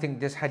 I think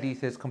this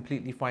hadith is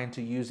completely fine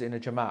to use in a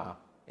jama'ah,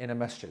 in a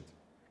masjid,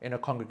 in a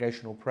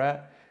congregational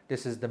prayer.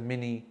 This is the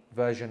mini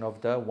version of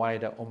the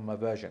wider ummah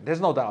version. There's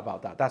no doubt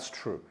about that. That's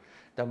true.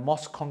 The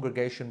mosque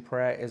congregation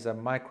prayer is a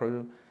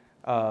micro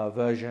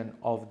version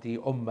of the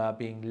ummah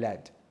being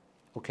led.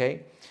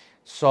 Okay?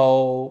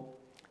 So,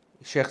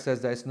 Sheikh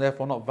says that it's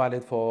therefore not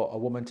valid for a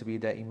woman to be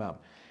their imam.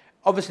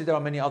 Obviously, there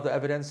are many other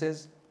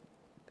evidences.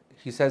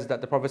 He says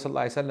that the Prophet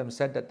ﷺ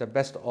said that the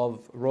best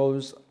of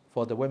rows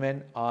for the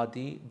women are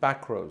the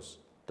back rows,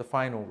 the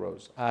final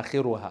rows,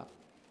 آخرها.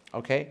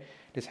 Okay,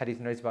 this hadith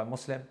narrated by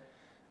Muslim,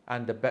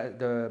 and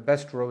the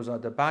best rows are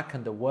the back,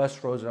 and the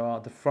worst rows are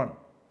the front.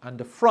 And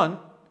the front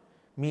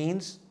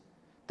means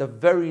the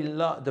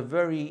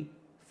very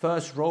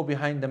first row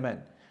behind the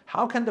men.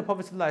 How can the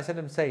Prophet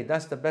ﷺ say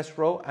that's the best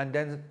row and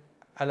then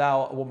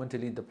allow a woman to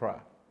lead the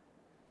prayer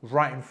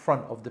right in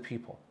front of the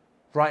people,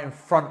 right in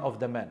front of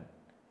the men?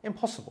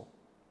 Impossible.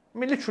 I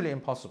mean, literally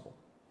impossible.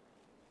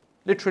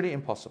 Literally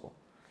impossible.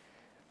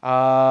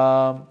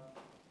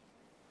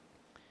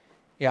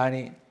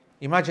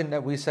 Imagine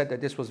that we said that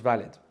this was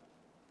valid.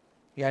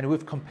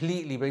 We've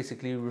completely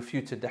basically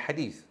refuted the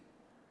hadith.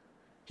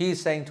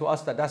 He's saying to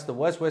us that that's the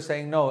worst. We're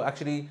saying no,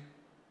 actually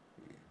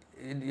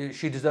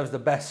she deserves the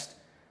best.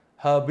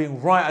 Her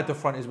being right at the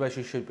front is where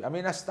she should be. I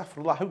mean,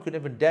 astaghfirullah, who could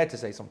even dare to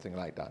say something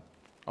like that?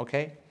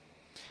 Okay?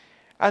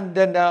 And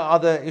then there are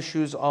other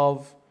issues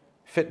of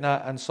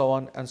fitna and so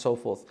on and so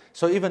forth.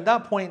 So even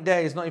that point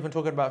there is not even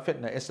talking about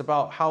fitna. It's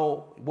about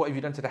what have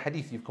you done to the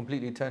hadith? You've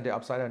completely turned it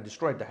upside down and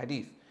destroyed the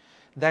hadith.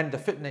 Then the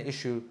fitna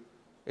issue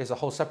is a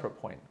whole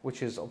separate point,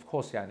 which is of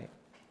course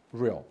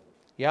real.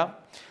 Yeah?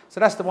 So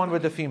that's the one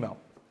with the female.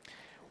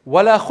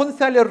 وَلَا خُنْثَ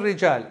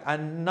لِلرِّجَالِ,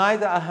 and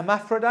neither a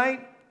hermaphrodite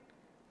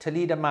to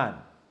lead a man,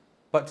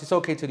 but it's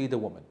okay to lead a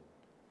woman.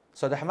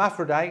 So the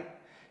hermaphrodite,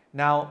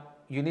 now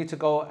you need to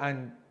go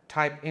and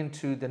type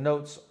into the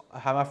notes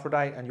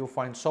hermaphrodite and you'll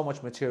find so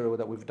much material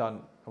that we've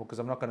done, because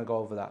I'm not going to go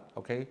over that,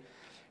 okay?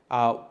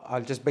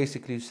 I'll just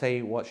basically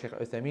say what Shaykh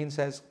Uthaymeen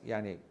says,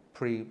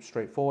 pretty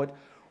straightforward.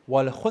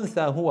 وَالْخُنْثَ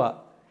هُوَ,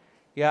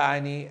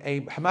 a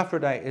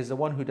hermaphrodite is the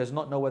one who does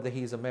not know whether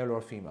he is a male or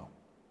a female.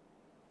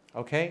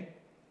 Okay?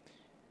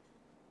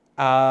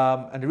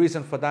 And the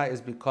reason for that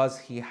is because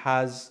he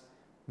has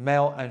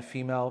male and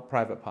female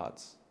private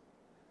parts.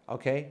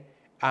 Okay?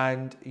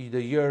 And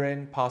the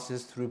urine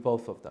passes through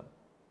both of them.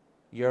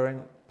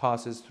 Urine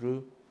passes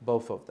through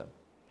both of them.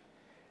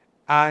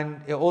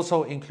 And it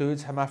also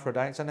includes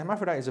hermaphrodites. And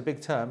hermaphrodite is a big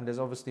term. There's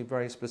obviously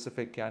very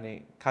specific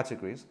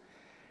categories.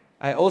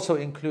 And it also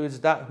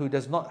includes that who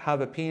does not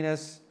have a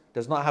penis,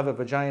 does not have a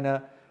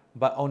vagina,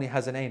 but only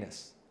has an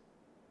anus.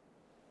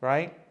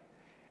 Right?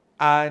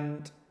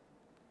 And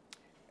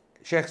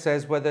Sheikh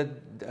says whether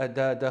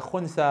the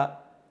khuntha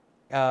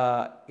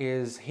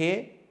is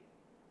here,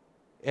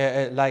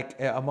 like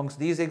amongst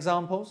these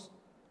examples,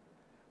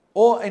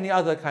 or any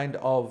other kind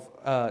of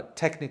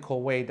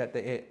technical way that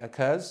it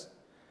occurs.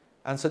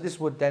 And so this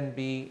would then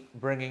be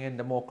bringing in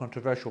the more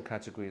controversial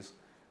categories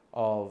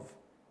of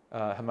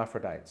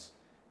hermaphrodites,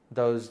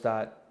 those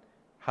that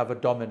have a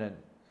dominant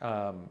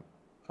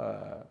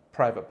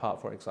private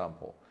part, for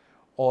example,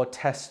 or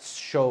tests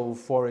show,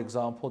 for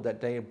example,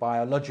 that they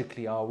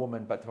biologically are a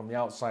woman, but from the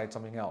outside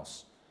something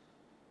else.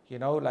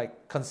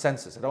 Like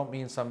consensus. I don't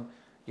mean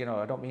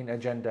I don't mean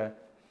agenda,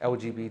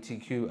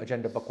 LGBTQ,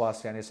 agenda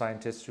bakwas,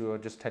 scientists who are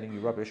just telling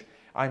you rubbish.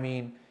 I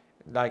mean,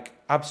 like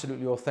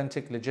absolutely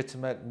authentic,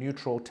 legitimate,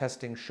 neutral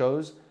testing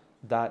shows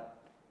that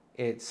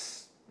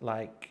it's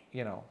like,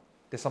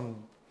 there's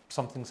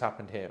something's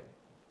happened here,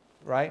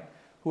 right?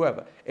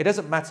 Whoever. It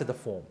doesn't matter the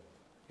form.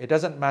 It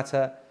doesn't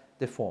matter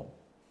the form.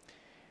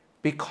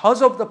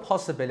 Because of the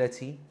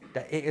possibility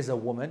that it is a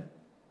woman,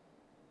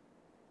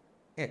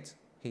 it,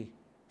 he,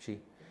 she,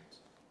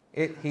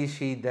 it, he,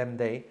 she, them,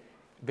 they,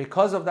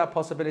 because of that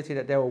possibility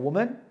that they're a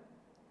woman,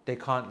 they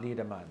can't lead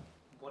a man.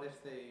 What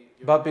if they...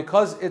 But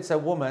because it's a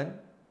woman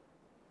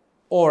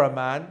or a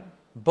man,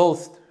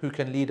 both who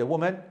can lead a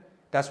woman,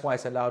 that's why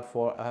it's allowed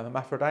for a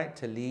hermaphrodite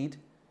to lead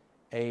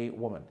a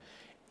woman.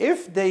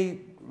 If they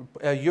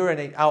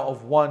urinate out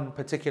of one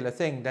particular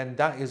thing, then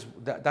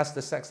that's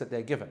the sex that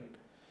they're given.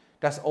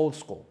 That's old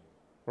school,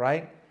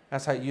 right?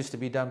 That's how it used to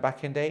be done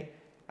back in day,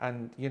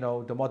 and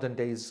the modern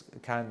day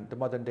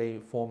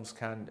forms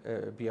can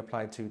be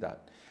applied to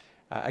that.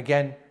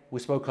 Again, we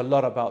spoke a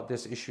lot about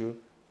this issue,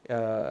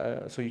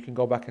 so you can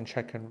go back and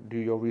check and do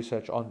your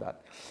research on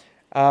that.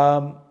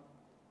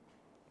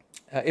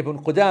 Ibn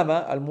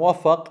Qudama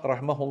al-Muwaffaq,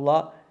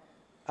 rahmahullah,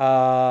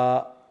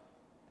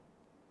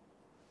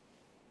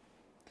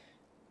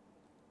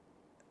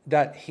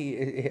 that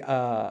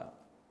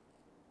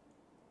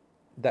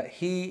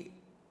he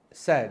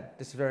said,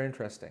 this is very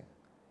interesting,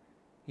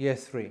 year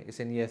 3, it's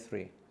in year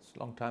 3, it's a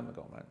long time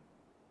ago, man,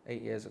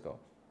 8 years ago,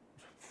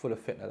 full of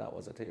fitna that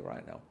was, I tell you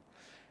right now.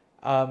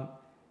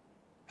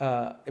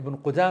 Ibn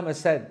Qudama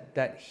said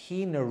that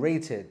he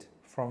narrated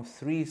from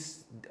three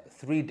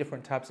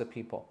different types of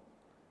people.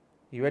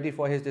 You ready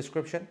for his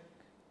description?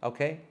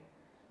 Okay.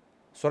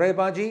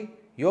 Suraybaji,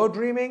 you're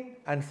dreaming,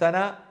 and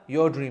Thana,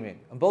 you're dreaming.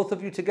 And both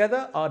of you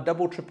together are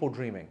double, triple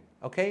dreaming.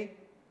 Okay?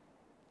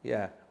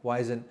 Yeah. Why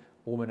isn't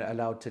women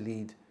allowed to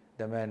lead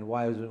the men?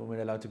 Why isn't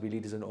women allowed to be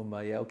leaders in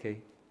Ummah? Yeah, okay.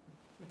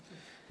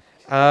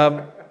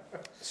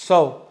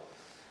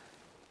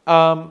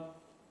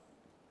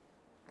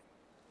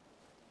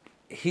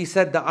 He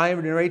said that I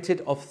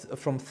narrated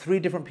from 3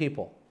 different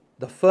people.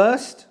 The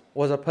first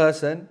was a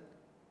person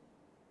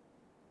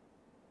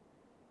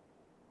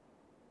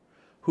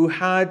who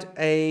had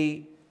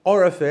a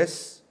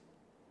orifice,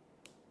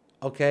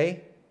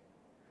 okay,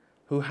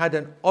 who had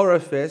an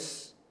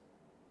orifice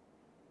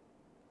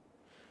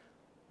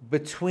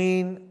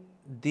between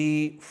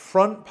the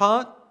front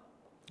part,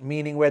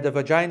 meaning where the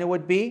vagina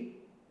would be,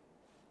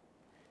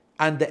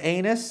 and the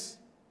anus.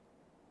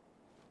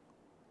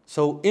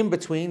 So in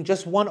between,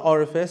 just one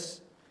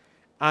orifice,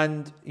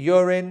 and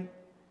urine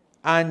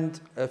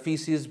and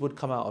feces would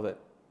come out of it.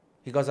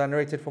 He goes, I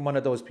narrated from one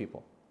of those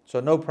people. So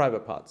no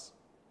private parts,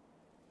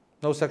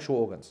 no sexual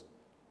organs.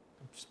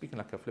 I'm speaking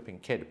like a flipping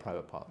kid,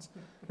 private parts.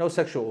 No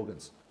sexual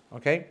organs,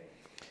 okay?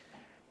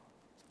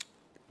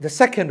 The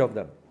second of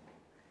them,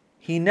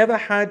 he never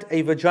had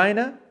a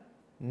vagina,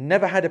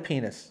 never had a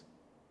penis.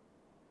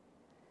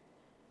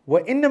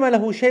 وإنما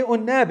له شيء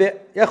نابع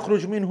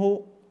يخرج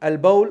منه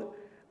البول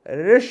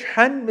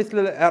رشحا مثل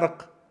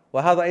العرق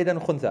وهذا أيضا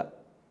خنثى.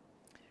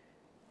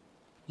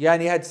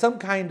 يعني he had some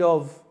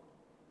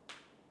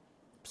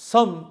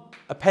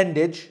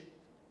appendage,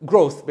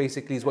 growth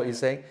basically is what he's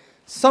saying,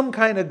 some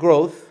kind of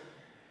growth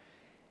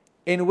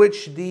in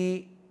which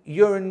the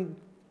urine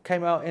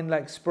came out in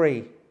like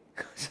spray.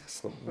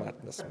 That's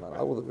madness,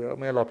 man.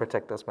 May Allah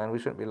protect us, man. We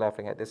shouldn't be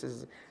laughing at this.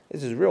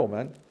 This is real,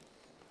 man.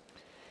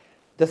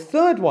 The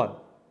third one,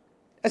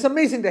 it's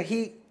amazing that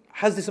he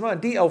has this amount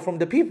of detail from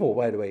the people,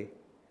 by the way.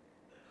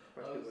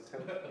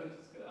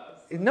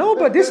 No,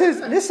 but this is,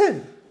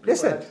 listen.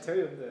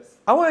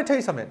 I want to tell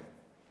you something.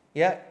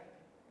 Yeah,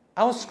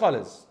 our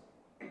scholars,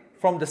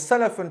 from the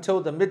Salaf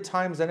until the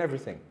mid-times and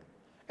everything,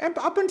 and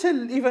up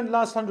until even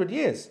last 100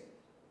 years,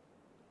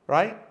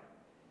 right?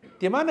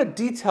 The amount of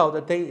detail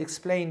that they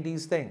explain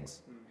these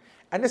things.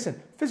 And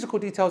listen, physical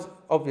details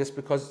obvious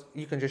because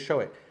you can just show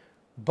it.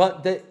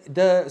 But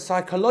the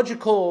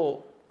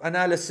psychological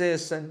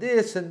analysis and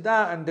this and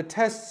that and the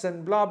tests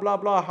and blah, blah,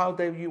 blah,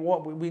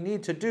 what we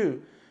need to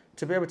do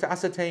to be able to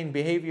ascertain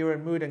behavior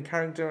and mood and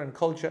character and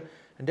culture.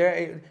 And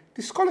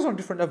the scholars are on a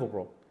different level,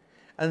 bro.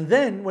 And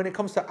then when it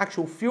comes to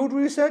actual field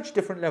research,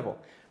 different level.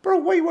 Bro,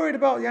 what are you worried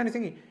about?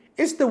 Anything?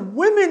 It's the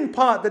women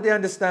part that they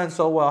understand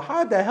so well.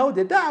 How the hell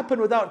did that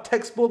happen without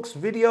textbooks,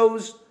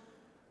 videos,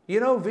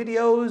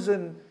 videos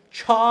and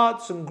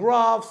charts and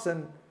graphs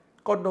and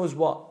God knows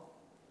what,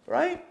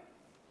 right?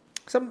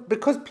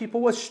 Because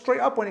people were straight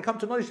up when it comes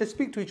to knowledge, they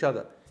speak to each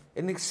other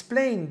and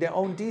explain their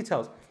own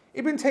details.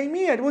 Ibn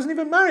Taymiyyah, he wasn't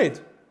even married.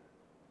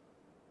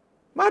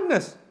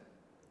 Madness.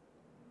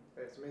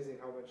 It's amazing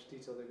how much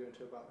detail they go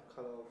into about the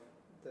colour of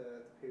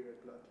the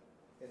period blood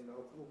in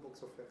all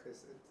books of fiqh.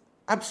 It's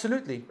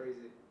absolutely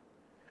crazy.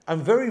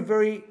 And very,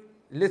 very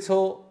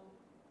little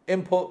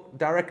input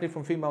directly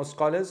from female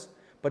scholars,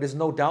 but there's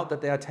no doubt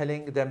that they are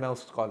telling their male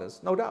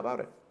scholars. No doubt about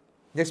it.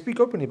 They speak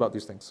openly about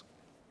these things.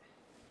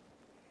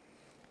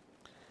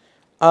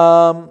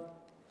 So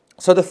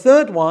the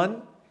third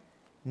one,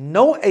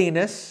 no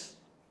anus,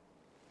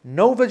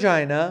 no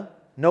vagina,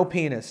 no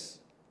penis.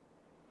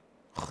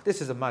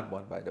 This is a mad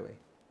one, by the way.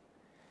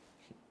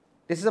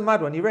 This is a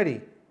mad one. You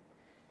ready?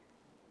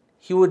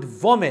 He would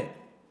vomit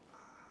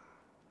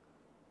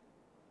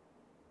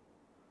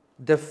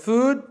the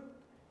food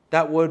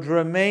that would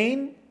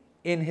remain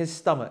in his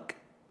stomach.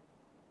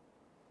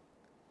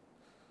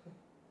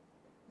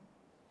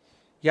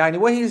 Yani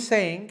what he's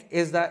saying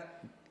is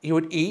that he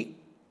would eat,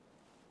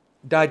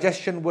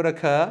 digestion would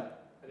occur,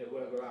 and it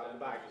wouldn't go out the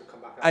back, it would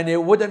come back out. And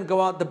it wouldn't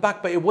go out the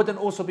back, but it wouldn't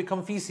also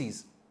become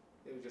feces.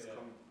 It would just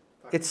come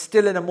back. It's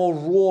still in a more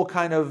raw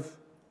kind of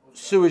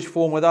sewage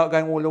form without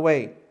going all the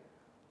way.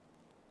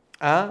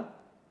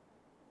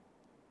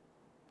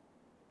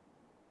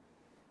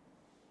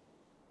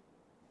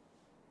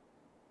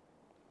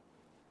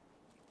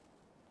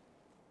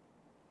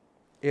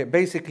 Yeah,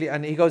 basically,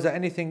 and he goes at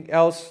anything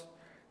else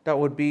that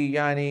would be,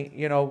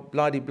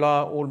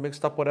 blah-de-blah, all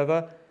mixed up,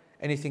 whatever.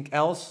 Anything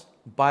else,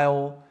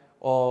 bile,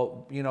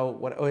 or,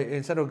 or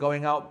instead of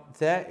going out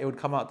there, it would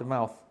come out the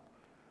mouth.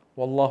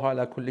 Wallahu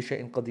ala kulli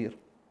shay'in qadir.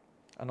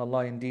 And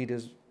Allah indeed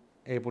is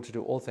able to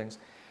do all things.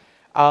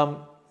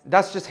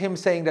 That's just him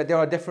saying that there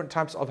are different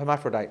types of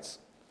hermaphrodites.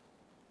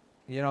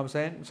 You know what I'm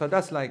saying? So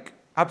that's like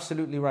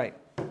absolutely right.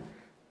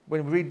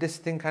 When we read this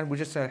thing, we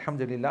just say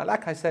alhamdulillah.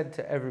 Like I said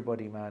to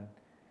everybody, man.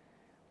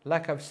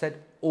 Like I've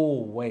said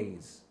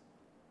always.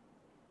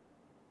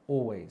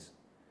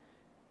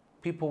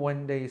 People,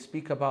 when they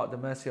speak about the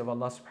mercy of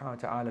Allah subhanahu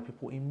wa ta'ala,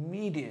 people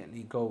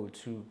immediately go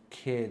to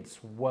kids,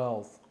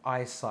 wealth,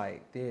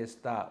 eyesight, this,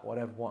 that,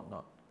 whatever,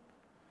 whatnot.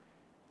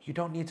 You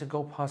don't need to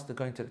go past the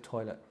going to the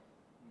toilet.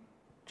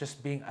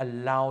 Just being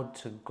allowed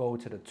to go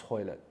to the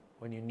toilet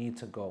when you need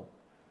to go.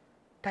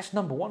 That's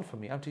number one for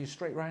me. I'm telling you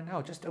straight right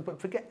now. Just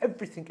forget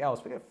everything else.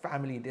 Forget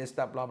family, this,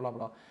 that, blah, blah,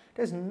 blah.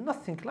 There's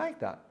nothing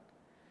like that.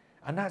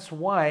 And that's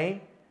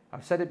why,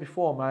 I've said it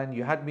before, man,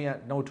 you had me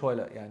at no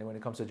toilet, when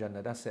it comes to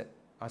Jannah. That's it.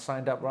 I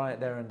signed up right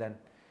there and then.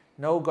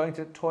 No going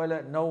to the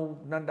toilet, no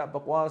none that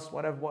bakwas,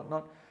 whatever,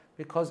 whatnot.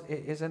 Because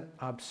it is an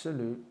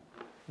absolute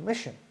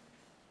mission.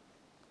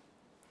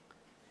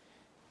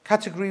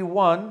 Category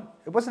 1,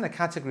 it wasn't a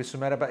category,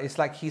 Sumaira, but it's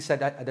like he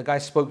said, the guy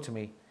spoke to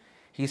me.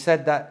 He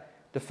said that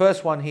The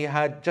first one, he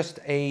had just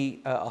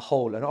a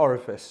hole, an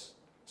orifice,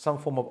 some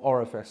form of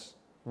orifice,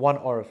 one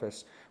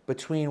orifice,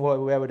 between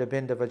where would have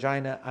been the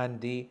vagina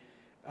and the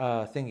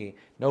thingy.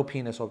 No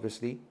penis,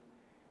 obviously,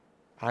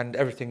 and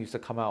everything used to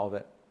come out of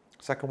it.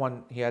 Second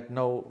one, he had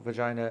no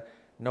vagina,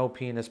 no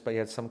penis, but he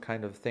had some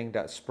kind of thing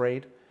that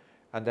sprayed.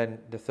 And then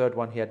the third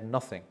one, he had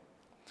nothing.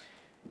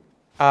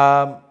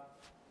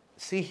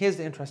 See, here's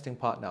the interesting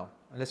part now.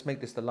 And let's make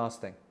this the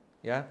last thing.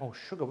 Yeah? Oh,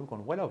 sugar, we've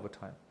gone well over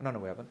time. No,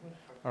 we haven't.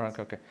 All right,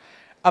 okay.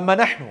 Amma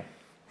nahnu,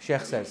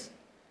 Sheikh says.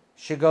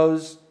 She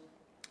goes,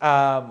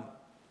 Amma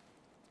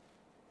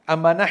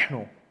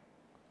nahnu.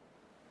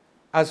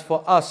 As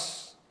for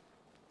us,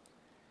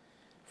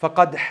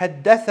 فقد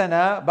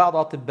حدثنا بعض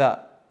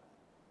أطباء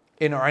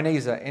in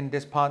Unayza, in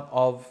this part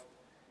of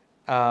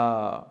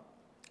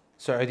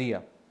Saudi,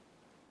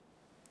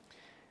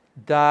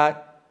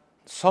 that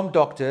some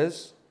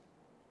doctors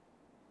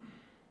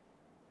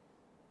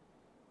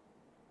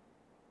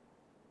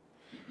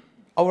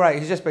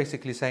he's just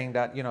basically saying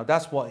that,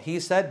 that's what he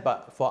said,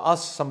 but for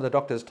us, some of the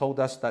doctors told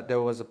us that there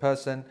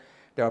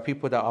are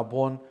people that are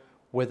born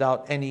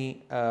without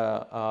any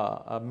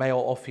male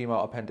or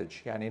female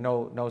appendage,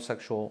 no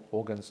sexual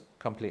organs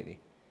completely.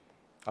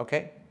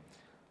 Okay?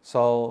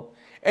 So,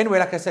 anyway,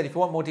 like I said, if you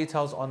want more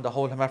details on the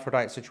whole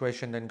hermaphrodite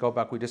situation, then go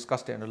back. We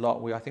discussed it in a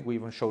lot. I think we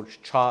even showed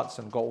charts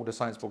and got all the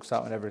science books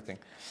out and everything.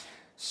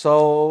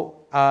 So,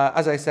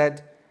 as I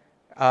said,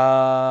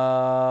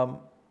 a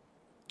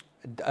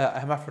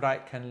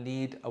hermaphrodite can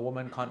lead a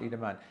woman, can't lead a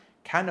man.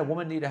 Can a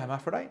woman lead a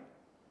hermaphrodite?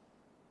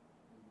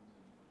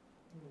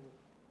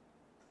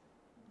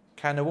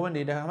 Can a woman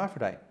lead a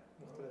hermaphrodite?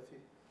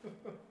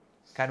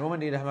 Can a woman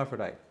lead a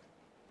hermaphrodite?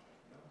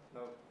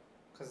 No,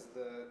 because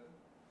the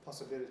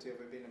possibility of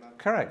it being a man.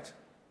 Correct.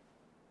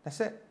 That's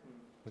it.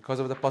 Because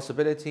of the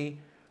possibility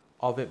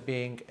of it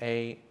being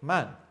a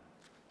man.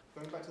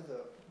 Going back to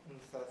the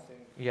third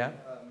thing. Yeah.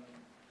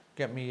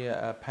 Get me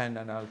a pen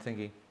and I'll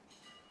thingy.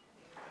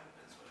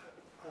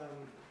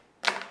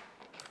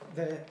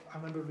 I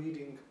remember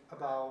reading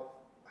about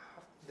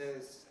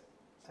there's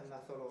a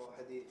method or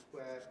hadith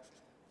where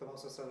the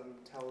Prophet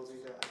tells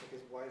either I think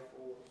his wife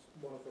or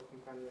one of the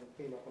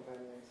female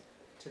companions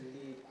to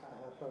lead at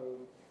her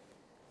home,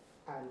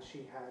 and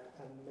she had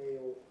a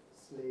male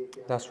slave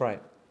behind That's her.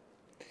 right.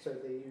 So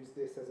they use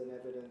this as an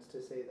evidence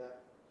to say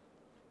that.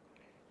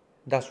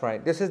 That's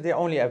right. This is the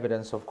only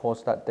evidence, of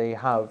course, that they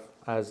have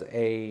as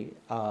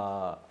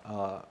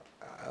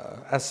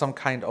as some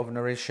kind of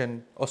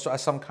narration, also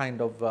as some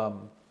kind of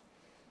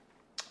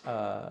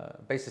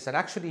basis, and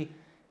actually,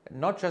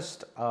 not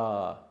just.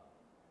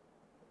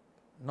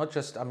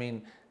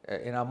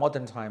 In our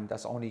modern time,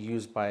 that's only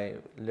used by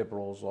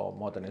liberals or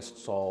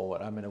modernists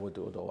or Amina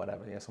Wudud or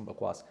whatever. Yeah, some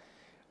bakwas.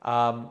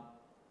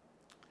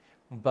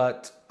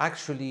 But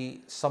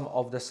actually, some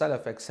of the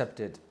Salaf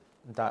accepted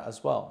that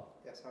as well.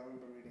 Yes, I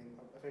remember reading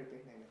a very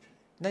big name actually.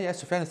 No, yes,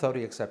 Sufyan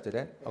al-Thawri accepted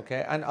it, Yeah.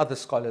 okay, and other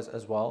scholars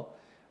as well,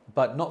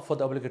 but not for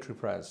the obligatory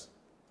prayers.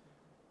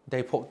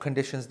 They put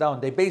conditions down.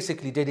 They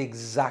basically did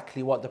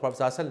exactly what the Prophet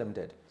ﷺ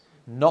did.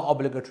 Not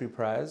obligatory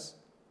prayers,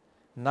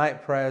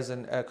 night prayers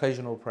and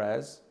occasional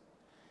prayers.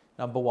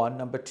 Number one.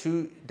 Number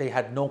two, they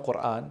had no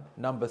Quran.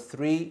 Number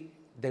three,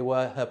 they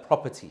were her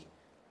property,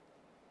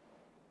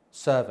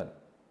 servant.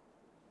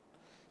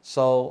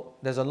 So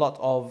there's a lot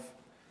of,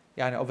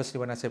 obviously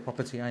when I say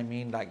property, I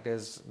mean like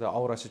there's the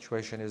aura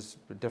situation is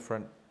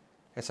different,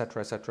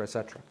 etc., etc.,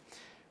 etc.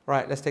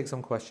 Right, let's take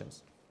some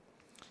questions.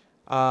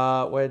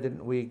 Where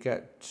didn't we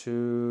get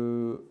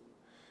to?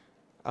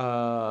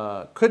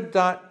 Could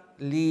that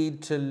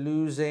lead to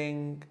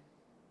losing?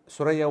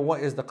 Suraya,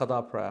 what is the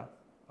qada prayer?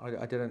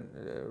 I didn't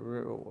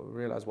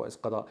realize what is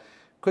qada.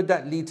 Could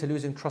that lead to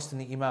losing trust in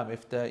the imam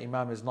if the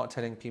imam is not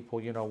telling people,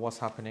 what's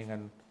happening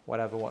and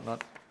whatever,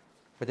 whatnot?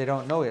 But they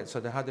don't know it,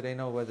 so how do they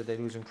know whether they're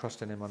losing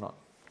trust in him or not?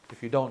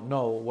 If you don't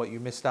know what you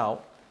missed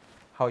out,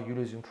 how are you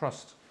losing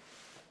trust?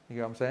 You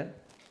get what I'm saying?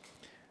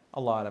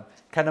 Allah alam.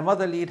 Can a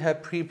mother lead her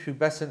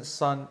prepubescent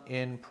son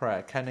in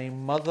prayer? Can a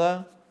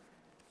mother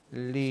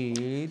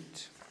lead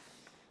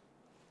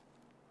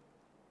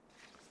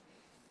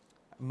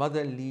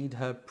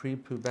her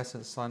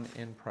prepubescent son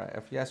in prayer?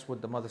 If yes,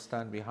 would the mother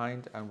stand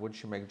behind and would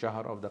she make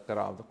jahar of the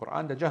qira'ah of the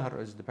Quran? The jahar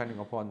is depending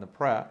upon the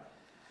prayer.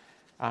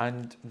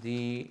 And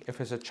if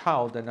it's a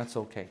child, then that's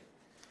okay.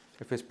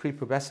 If it's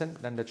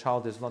prepubescent, then the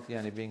child is not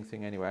the being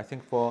thing anyway. I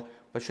think but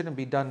shouldn't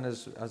be done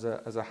as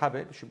a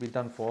habit. It should be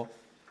done for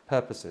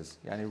purposes,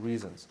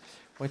 reasons.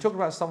 When we talked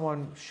about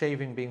someone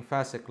shaving being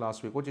fasik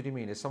last week, what did you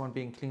mean? Is someone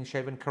being clean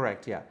shaven?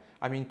 Correct, yeah.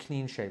 I mean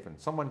clean shaven.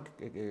 Someone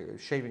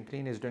shaving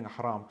clean is doing a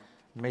haram,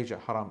 major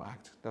haram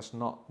act. That's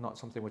not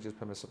something which is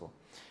permissible.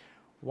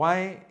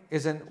 Why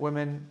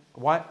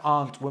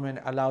aren't women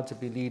allowed to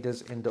be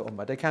leaders in the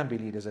ummah? They can be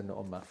leaders in the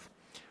ummah.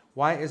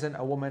 Why isn't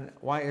a woman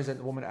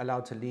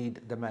allowed to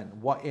lead the men?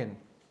 What in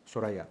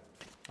Suraya?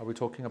 Are we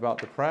talking about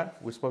the prayer?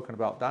 We've spoken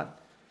about that.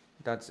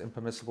 That's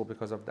impermissible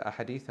because of the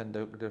hadith and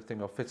the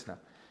thing of fitna.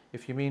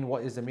 If you mean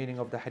what is the meaning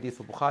of the hadith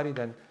of Bukhari,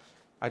 then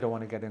I don't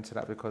want to get into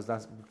that because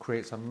that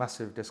creates a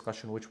massive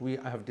discussion, which we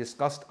have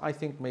discussed, I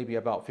think, maybe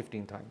about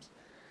 15 times.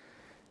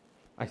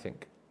 I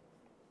think.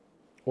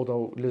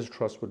 Although Liz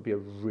Truss would be a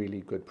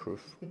really good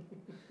proof.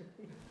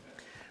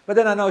 But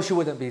then I know she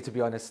wouldn't be, to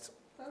be honest.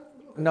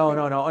 No,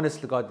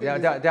 honestly, God,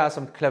 there are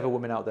some clever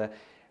women out there.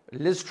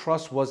 Liz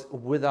Truss was,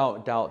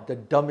 without doubt, the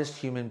dumbest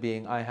human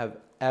being I have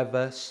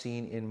ever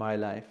seen in my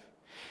life.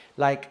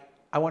 Like,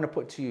 I want to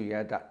put to you,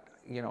 that,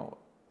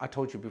 I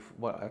told you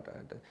before,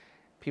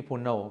 people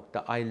know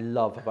that I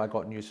love Have I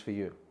Got News for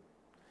You.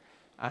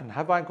 And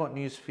Have I Got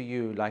News for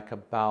You, like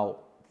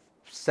about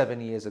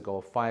 7 years ago,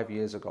 5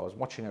 years ago, I was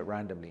watching it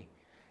randomly.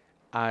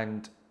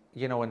 And,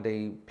 when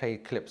they play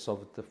clips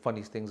of the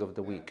funniest things of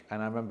the week,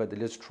 and I remember the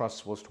Liz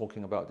Truss was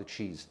talking about the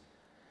cheese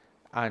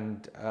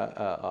and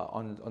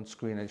on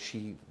screen, and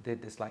she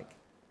did this like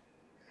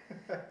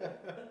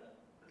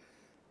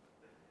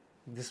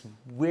this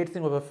weird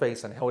thing with her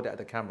face and held it at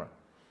the camera.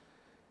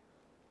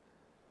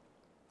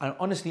 And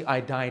honestly, I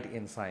died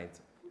inside.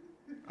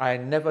 I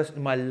never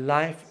in my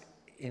life,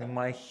 in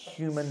my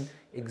human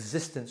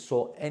existence,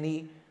 saw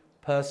any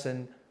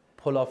person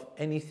pull off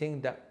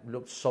anything that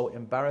looked so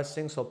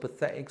embarrassing, so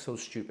pathetic, so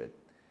stupid.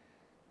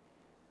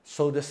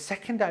 So the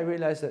second I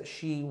realized that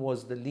she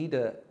was the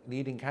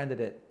leading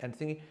candidate, and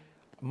thinking,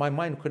 my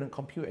mind couldn't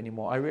compute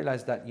anymore. I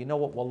realized that, you know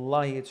what,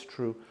 wallahi, it's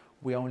true.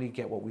 We only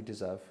get what we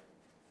deserve.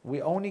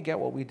 We only get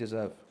what we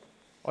deserve.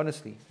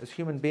 Honestly, as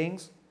human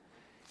beings,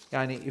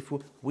 if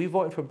we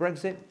voted for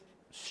Brexit,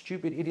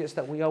 stupid idiots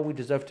that we are, we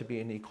deserve to be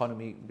in the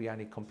economy, be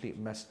in a complete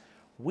mess.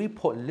 We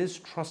put Liz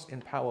Truss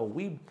in power.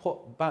 We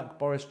put back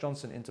Boris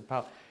Johnson into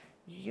power.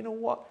 You know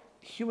what?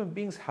 Human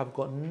beings have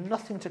got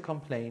nothing to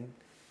complain,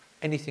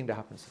 anything that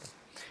happens to them.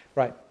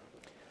 Right.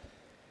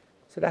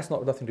 So that's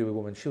not nothing to do with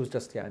women. She was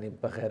just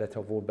bagharat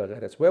of all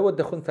bagharats. Where would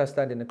the khuntha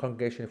stand in the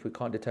congregation if we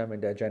can't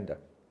determine their gender?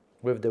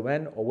 With the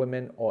men or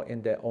women or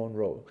in their own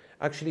role?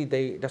 Actually,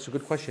 that's a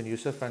good question.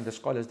 Yusuf and the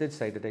scholars did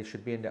say that they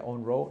should be in their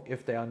own role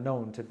if they are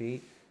known to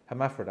be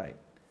hermaphrodite,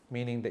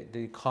 meaning that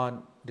they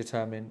can't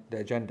determine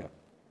their gender.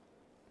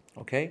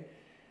 Okay?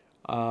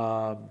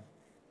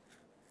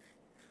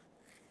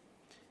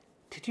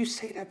 Did you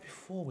say that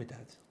before with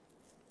that?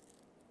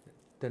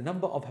 The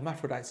number of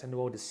hermaphrodites in the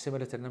world is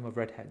similar to the number of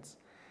redheads.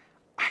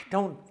 I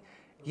don't,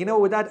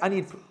 with that, I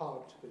need... It's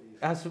hard to believe.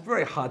 That's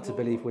very hard to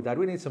believe with that.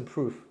 We need some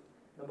proof.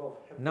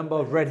 Number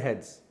of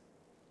redheads.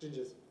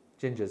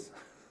 Gingers.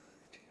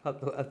 I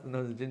don't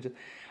know the ginger.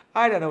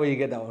 I don't know where you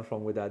get that one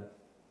from with that.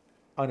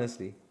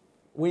 Honestly.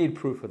 We need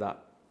proof of that.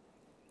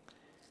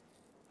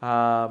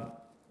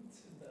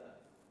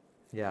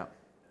 Yeah.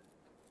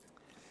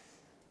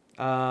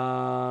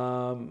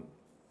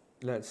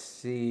 Let's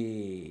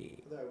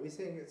see. No, are we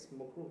saying it's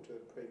makruh to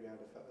pray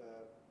behind a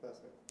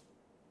person?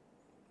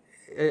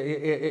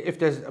 If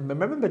there's,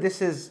 remember,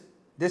 this is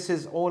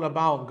all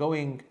about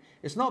going.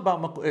 It's not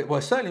about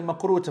certainly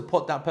makruh to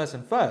put that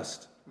person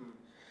first.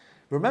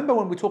 Remember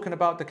when we're talking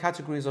about the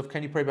categories of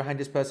can you pray behind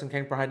this person, can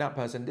you pray behind that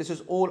person? This is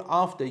all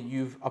after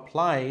you've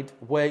applied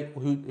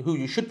who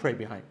you should pray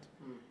behind.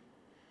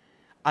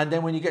 And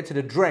then when you get to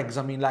the dregs,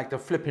 like the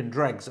flipping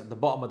dregs at the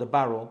bottom of the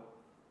barrel,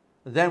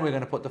 then we're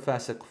going to put the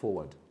fasiq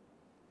forward.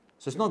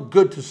 So it's not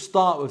good to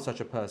start with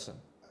such a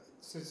person.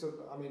 So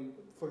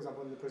for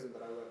example, in the prison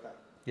that I work at,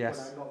 yes.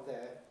 When I'm not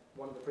there,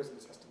 one of the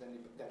prisoners has to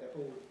then they're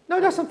all... No,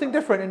 that's something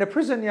different. In the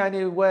prison,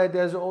 where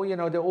there's all,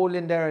 they're all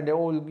in there and they're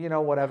all,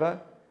 whatever.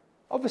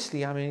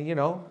 Obviously,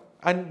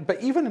 but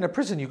even in a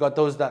prison, you got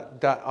those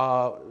that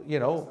are,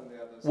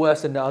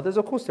 worse than the others.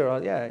 Of course there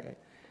are, yeah.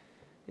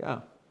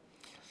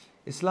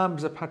 Islam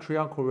is a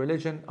patriarchal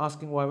religion.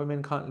 Asking why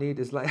women can't lead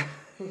is like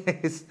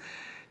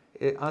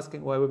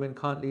asking why women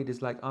can't lead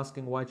is like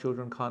asking why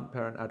children can't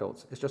parent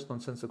adults. It's just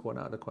nonsensical and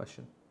out of the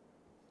question.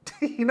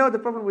 The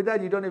problem with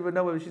that, you don't even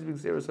know whether she's being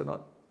serious or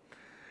not.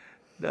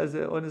 That's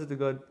it. Honest to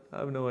God, I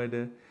have no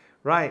idea.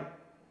 Right,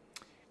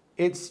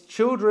 it's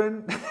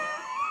children.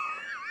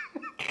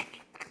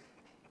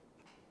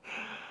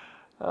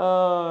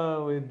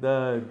 Oh, with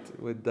that.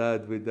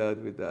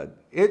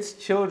 It's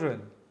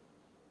Children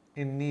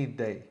in Need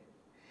Day.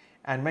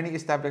 And many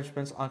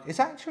establishments are... Is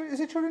it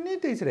Children Need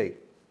Day today?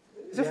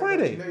 Is it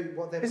Friday?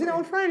 Isn't it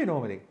on Friday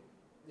normally?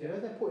 You know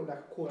they're putting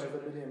like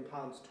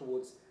 £250,000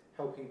 towards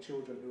helping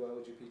children who are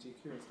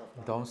LGBTQ and stuff like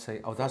that. Don't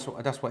say... Oh, that's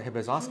what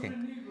Hiba's asking.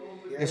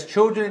 Yeah. It's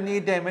Children in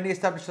Need Day. Many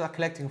establishments are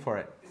collecting for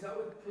it. Is that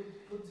what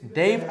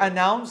They've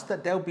announced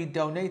that they'll be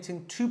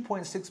donating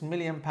 £2.6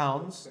 million,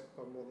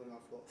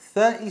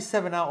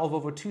 37 out of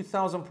over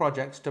 2,000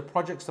 projects to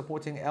projects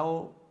supporting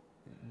LGB,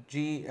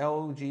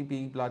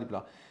 blah, blah,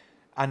 blah,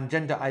 and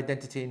gender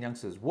identity in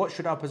youngsters. What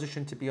should our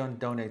position to be on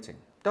donating?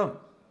 Don't.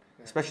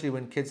 Especially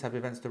when kids have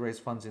events to raise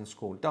funds in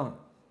school. Don't.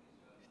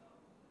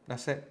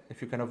 That's it.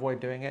 If you can avoid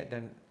doing it,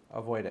 then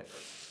avoid it.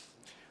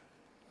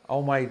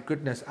 Oh my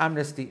goodness,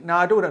 Amnesty. No,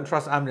 I don't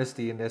trust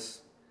Amnesty in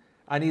this.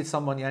 I need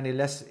someone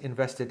less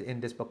invested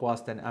in this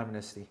bakwas than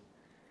Amnesty.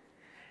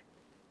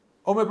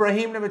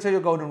 Ibrahim, let me tell you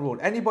a golden rule.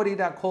 Anybody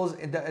that calls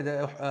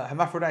the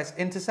hermaphrodites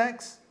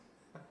intersex,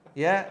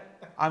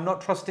 I'm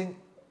not trusting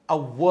a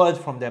word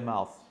from their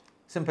mouth.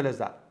 Simple as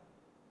that.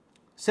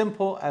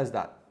 Simple as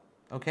that.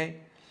 Okay?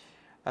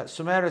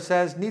 Sumaira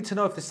says, need to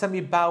know if the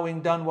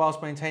semi-bowing done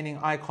whilst maintaining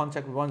eye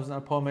contact with one's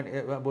opponent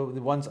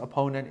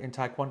in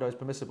Taekwondo is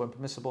permissible and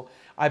permissible.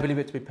 I believe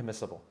it to be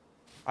permissible.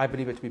 I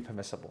believe it to be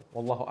permissible.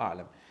 Wallahu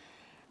a'lam.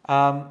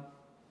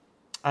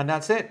 And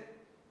that's it.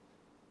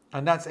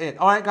 And that's it.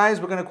 All right,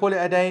 guys, we're going to call it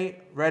a day.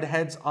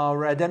 Redheads are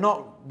rare. They're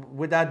not,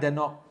 with that,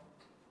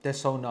 they're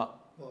so not.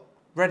 What?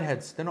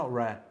 Redheads, they're not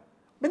rare.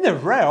 I mean, they're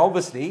rare,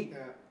 obviously. Yeah.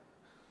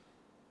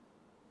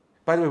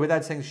 By the way, with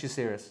that saying she's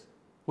serious,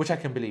 which I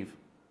can believe.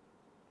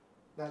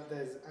 That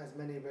there's as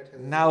many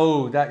redheads.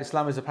 No, that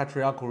Islam is a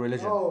patriarchal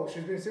religion. Oh,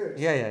 she's being serious.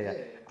 Yeah.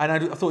 And I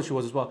thought she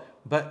was as well.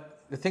 But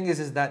the thing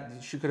is that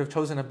she could have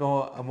chosen a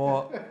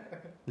more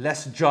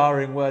less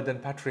jarring word than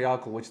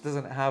patriarchal, which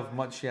doesn't have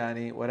much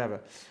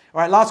whatever.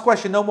 All right, last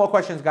question. No more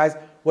questions, guys.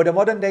 Would a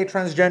modern day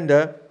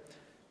transgender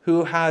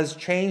who has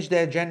changed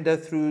their gender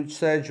through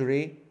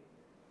surgery,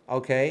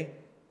 okay,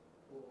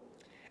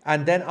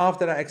 and then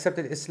after that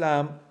accepted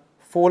Islam,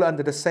 fall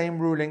under the same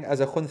ruling as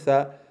a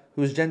khuntha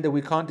whose gender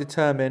we can't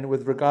determine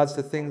with regards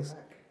to things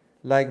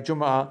like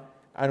Jum'ah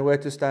and where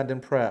to stand in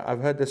prayer?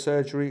 I've heard the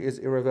surgery is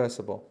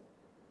irreversible.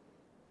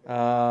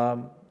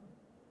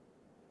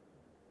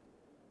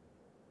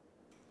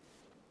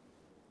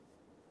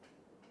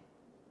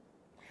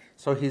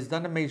 So he's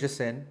done a major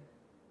sin,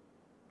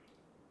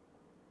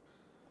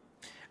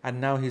 and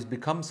now he's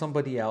become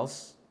somebody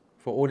else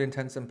for all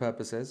intents and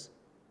purposes,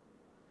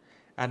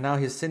 and now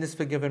his sin is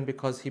forgiven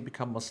because he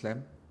become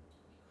Muslim.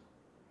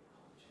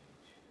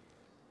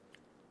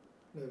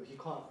 No, he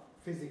can't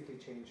physically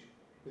change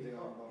who they are.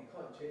 You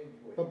can't change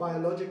what But you-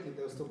 biologically,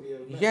 they'll still be a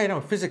man. Yeah, no,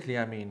 physically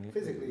I mean.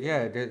 Physically,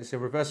 Yeah, it's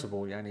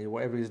irreversible. Yani,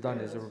 whatever he's done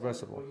Yeah, is that's fine,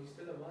 irreversible. but he's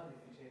still a man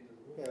if he changes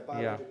the Yeah, world.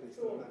 biologically,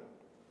 still a man.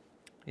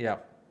 Yeah.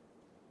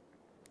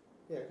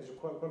 Yeah, because your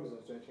chromosomes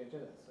don't change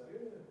in it. So.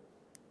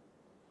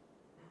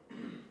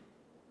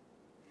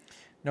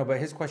 No, but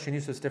his question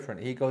is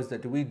different. He goes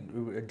that do we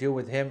deal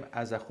with him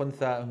as a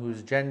khuntha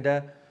whose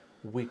gender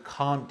we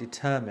can't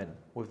determine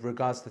with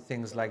regards to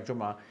things like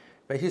Jum'ah?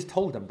 But he's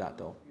told them that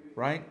though,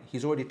 right?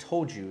 He's already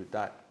told you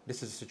that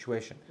this is a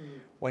situation.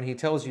 When he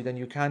tells you, then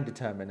you can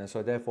determine, and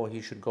so therefore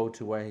he should go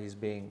to where he's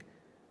being,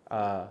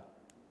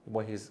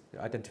 where he's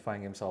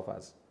identifying himself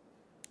as.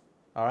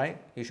 All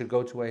right, he should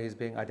go to where he's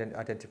being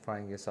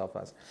identifying himself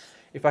as.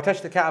 If I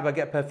touch the Kaaba,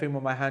 get perfume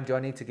on my hand, do I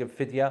need to give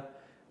fidya?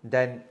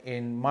 Then,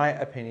 in my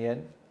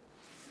opinion,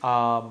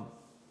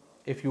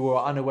 if you were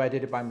unaware,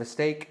 did it by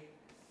mistake,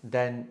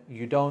 then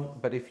you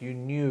don't. But if you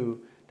knew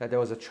that there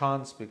was a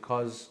chance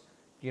because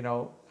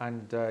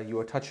and you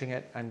were touching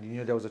it and you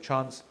knew there was a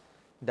chance,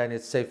 then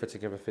it's safer to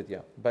give a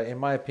fidya. But in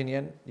my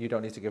opinion, you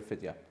don't need to give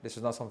fidya. This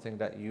is not something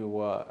that you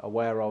were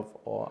aware of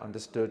or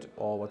understood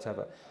or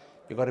whatever.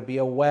 You've got to be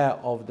aware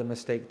of the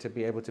mistake to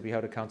be able to be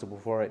held accountable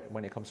for it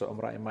when it comes to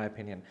Umrah, in my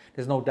opinion.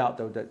 There's no doubt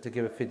though that to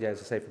give a fidya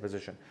is a safer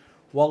position.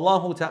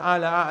 Wallahu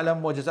ta'ala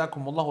a'lam wa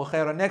jazakumullahu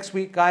khairan. Next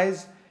week,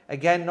 guys,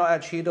 again, not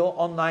at Shido,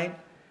 online,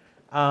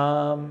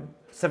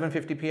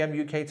 7:50 p.m.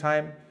 UK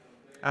time.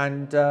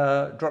 And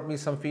drop me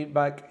some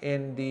feedback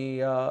in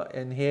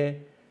here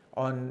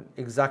on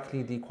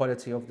exactly the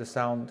quality of the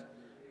sound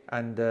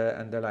and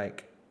the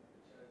like.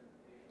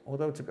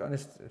 Although to be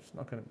honest, it's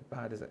not going to be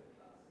bad, is it?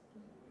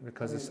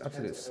 Because it's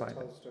absolutely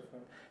silent.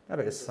 No,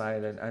 but it's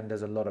silent and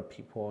there's a lot of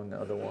people on the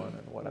other one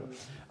and whatever.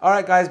 All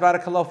right, guys,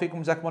 barakallahu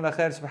feekum, jazakumullah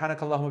khair,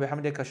 subhanakallahumma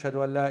bihamdika,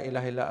 ashhadu an la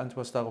ilaha illa anta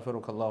wa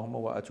astaghfiruka Allahumma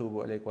wa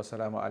atubu ilayk, wa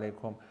assalamu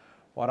alaykum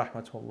wa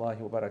rahmatullahi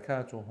wa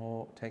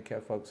barakatuhu. Take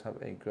care, folks.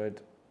 Have a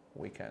good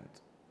weekend.